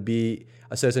got to be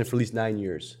a citizen for at least 9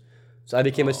 years. So I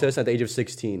became a citizen at the age of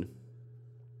 16.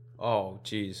 Oh,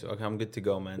 geez. Okay, I'm good to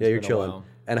go, man. Yeah, you're chilling.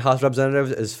 And House of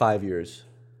Representatives is 5 years.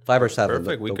 5 or 7.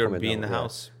 Perfect. We could be in the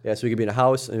House. Yeah, so we could be in the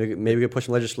House, and maybe we could push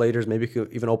some legislators. Maybe we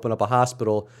could even open up a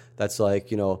hospital that's we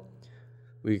could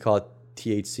call it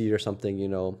THC or something,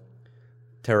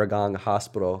 Tarragong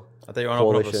Hospital. I thought you want to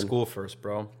open up a school first,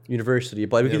 bro. University.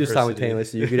 But we could do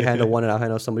simultaneously. You could handle one and I'll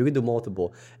handle somebody. We could do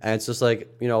multiple. And it's just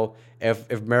if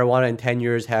marijuana in 10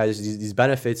 years has these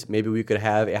benefits, maybe we could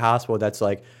have a hospital that's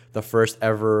the first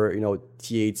ever,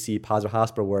 THC positive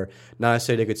hospital where not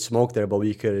necessarily they could smoke there, but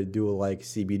we could do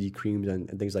CBD creams and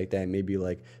things like that. And maybe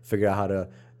figure out how to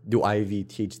do IV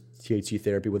THC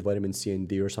therapy with vitamin C and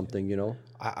D or something,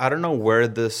 I don't know where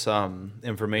this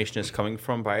information is coming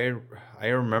from, but I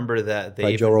remember that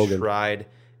they even tried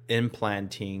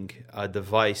implanting a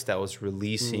device that was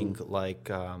releasing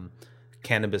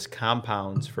cannabis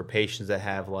compounds for patients that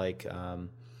have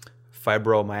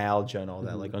fibromyalgia and all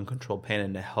that, uncontrolled pain,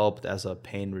 and it helped as a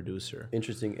pain reducer.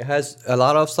 Interesting. It has a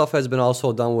lot of stuff has been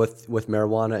also done with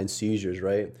marijuana and seizures,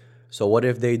 right? So what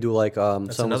if they do That's some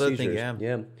another seizures? thing,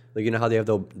 yeah. How they have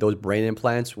those brain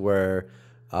implants where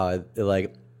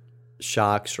it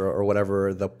shocks or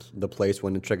whatever the place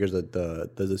when it triggers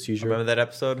the seizure. Remember that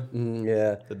episode?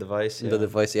 Yeah. The device. Yeah. The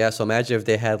device. Yeah. So imagine if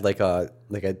they had a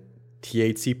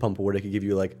THC pump where they could give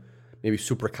you maybe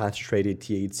super concentrated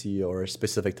THC or a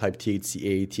specific type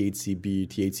THCA, THCB,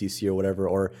 THCC or whatever,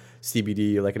 or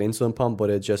CBD, an insulin pump, but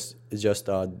it's just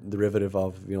a derivative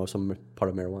of some part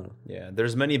of marijuana. Yeah,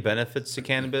 there's many benefits to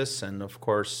cannabis, and of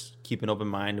course, keep an open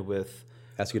mind with.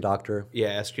 Ask your doctor. Yeah,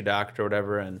 ask your doctor or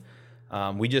whatever, and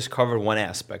we just covered one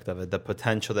aspect of it, the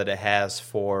potential that it has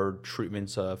for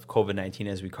treatments of COVID-19,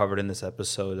 as we covered in this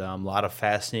episode. A lot of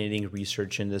fascinating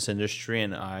research in this industry,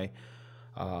 and I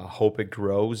hope it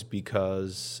grows,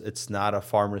 because it's not a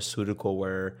pharmaceutical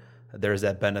where there's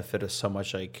that benefit of so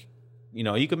much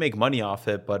you can make money off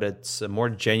it, but it's more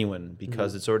genuine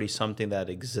because it's already something that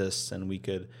exists and we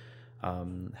could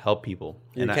help people.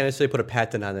 You can't necessarily put a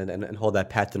patent on it and hold that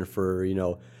patent for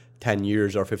 10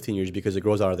 years or 15 years because it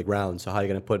grows out of the ground. So how are you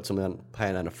going to put something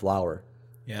patent on a flower?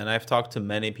 Yeah, and I've talked to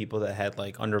many people that had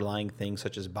underlying things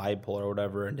such as bipolar or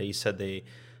whatever, and they said they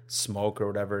smoke or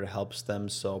whatever, it helps them.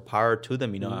 So power to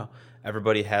them.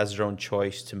 Everybody has their own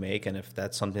choice to make, and if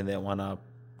that's something they want to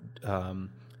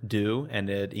do and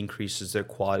it increases their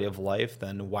quality of life,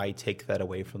 then why take that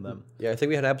away from them? Yeah, I think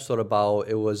we had an episode about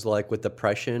it was with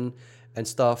depression and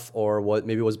stuff, or what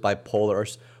maybe it was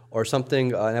bipolar or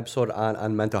something, an episode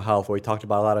on mental health where we talked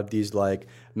about a lot of these like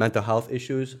mental health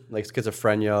issues like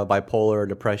schizophrenia, bipolar,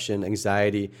 depression,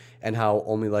 anxiety, and how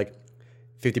only like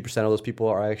 50% of those people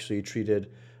are actually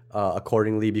treated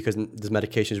accordingly because this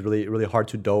medication is really, really hard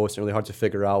to dose and really hard to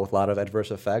figure out with a lot of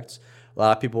adverse effects. A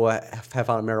lot of people have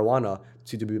found marijuana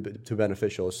to be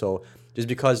beneficial. So just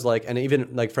because like, and even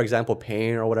like, for example,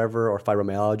 pain or whatever, or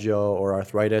fibromyalgia or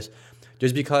arthritis,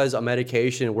 just because a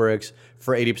medication works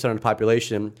for 80% of the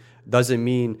population doesn't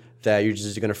mean that you're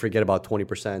just going to forget about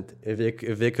 20%. If it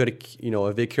could,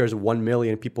 if it cures 1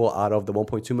 million people out of the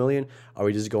 1.2 million, are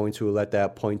we just going to let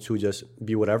that 0.2 just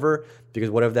be whatever? Because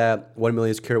what if that 1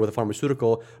 million is cured with a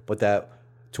pharmaceutical, but that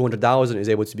 200,000 is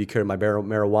able to be cured by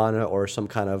marijuana or some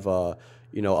kind of, a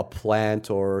plant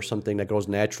or something that grows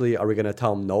naturally? Are we going to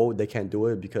tell them no, they can't do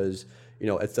it because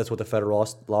that's what the federal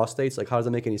law states? Like, how does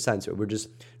that make any sense? We're just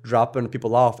dropping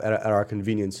people off at our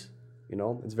convenience.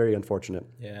 It's very unfortunate.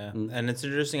 Yeah. And it's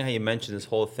interesting how you mentioned this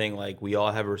whole thing. Like, we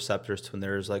all have receptors to when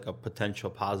there's like a potential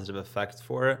positive effect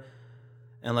for it.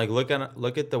 And like, look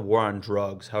at the war on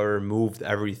drugs, how it removed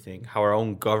everything, how our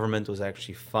own government was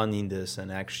actually funding this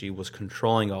and actually was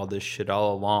controlling all this shit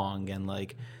all along. And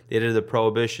like, they did the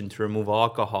prohibition to remove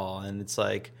alcohol. And it's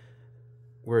like,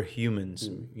 we're humans,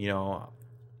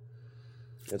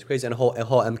 It's crazy. And a whole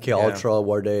MK Ultra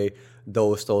where they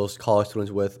dosed those college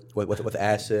students with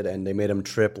acid and they made them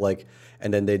trip, like,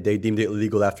 and then they deemed it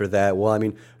illegal after that. Well, I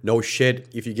mean, no shit.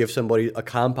 If you give somebody a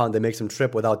compound that makes them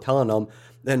trip without telling them,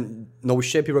 then no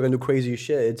shit, people are gonna do crazy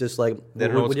shit. It's just like,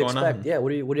 what do you expect? On. Yeah, what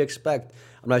do you expect?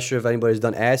 I'm not sure if anybody's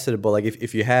done acid, but like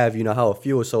if you have, you know how it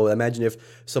feels. So imagine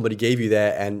if somebody gave you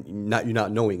that and you're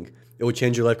not knowing, it would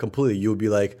change your life completely. You would be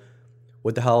like,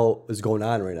 what the hell is going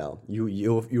on right now?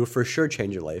 You will for sure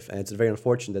change your life, and it's very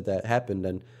unfortunate that happened,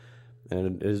 and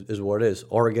it is what it is.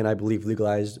 Oregon, I believe,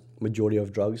 legalized majority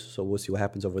of drugs, so we'll see what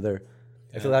happens over there.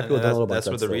 Yeah, I feel like people don't know about that. That's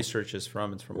where the research is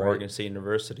from. It's from Oregon State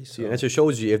University. So. Yeah, and it just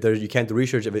shows you you can't do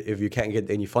research if you can't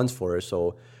get any funds for it.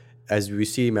 So as we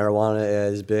see,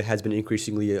 marijuana has been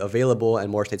increasingly available, and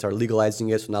more states are legalizing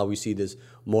it. So now we see this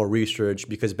more research,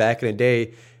 because back in the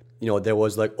day, there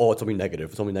was like, oh, it's only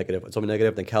negative.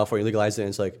 Then California legalized it, and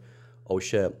it's like, oh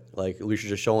shit. Like,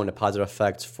 research is showing the positive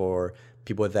effects for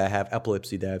people that have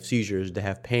epilepsy, that have seizures, that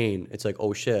have pain. It's like,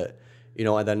 oh shit.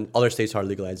 And then other states are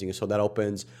legalizing it. So that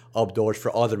opens up doors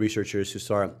for other researchers who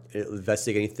start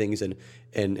investigating things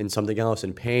in something else,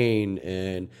 in pain,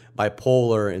 and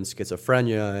bipolar, and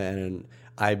schizophrenia, and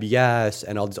IBS,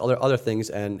 and all these other things.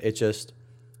 And it just,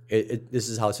 this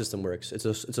is how the system works. It's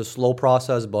a slow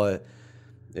process, but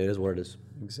it is what it is.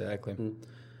 Exactly.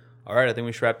 All right, I think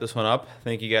we should wrap this one up.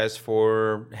 Thank you guys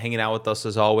for hanging out with us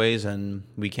as always, and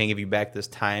we can't give you back this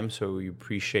time, so we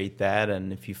appreciate that.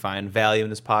 And if you find value in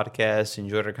this podcast,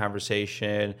 enjoyed our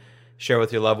conversation, share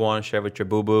with your loved ones, share with your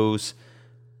boo-boos,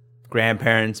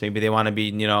 grandparents. Maybe they want to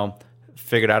be,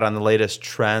 figured out on the latest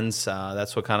trends.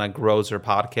 That's what kind of grows our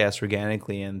podcast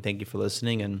organically. And thank you for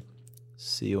listening, and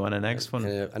see you on the next one.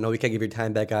 I know we can't give your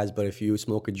time back, guys, but if you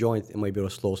smoke a joint, it might be able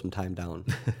to slow some time down.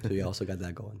 So you also got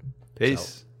that going. Peace.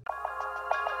 So.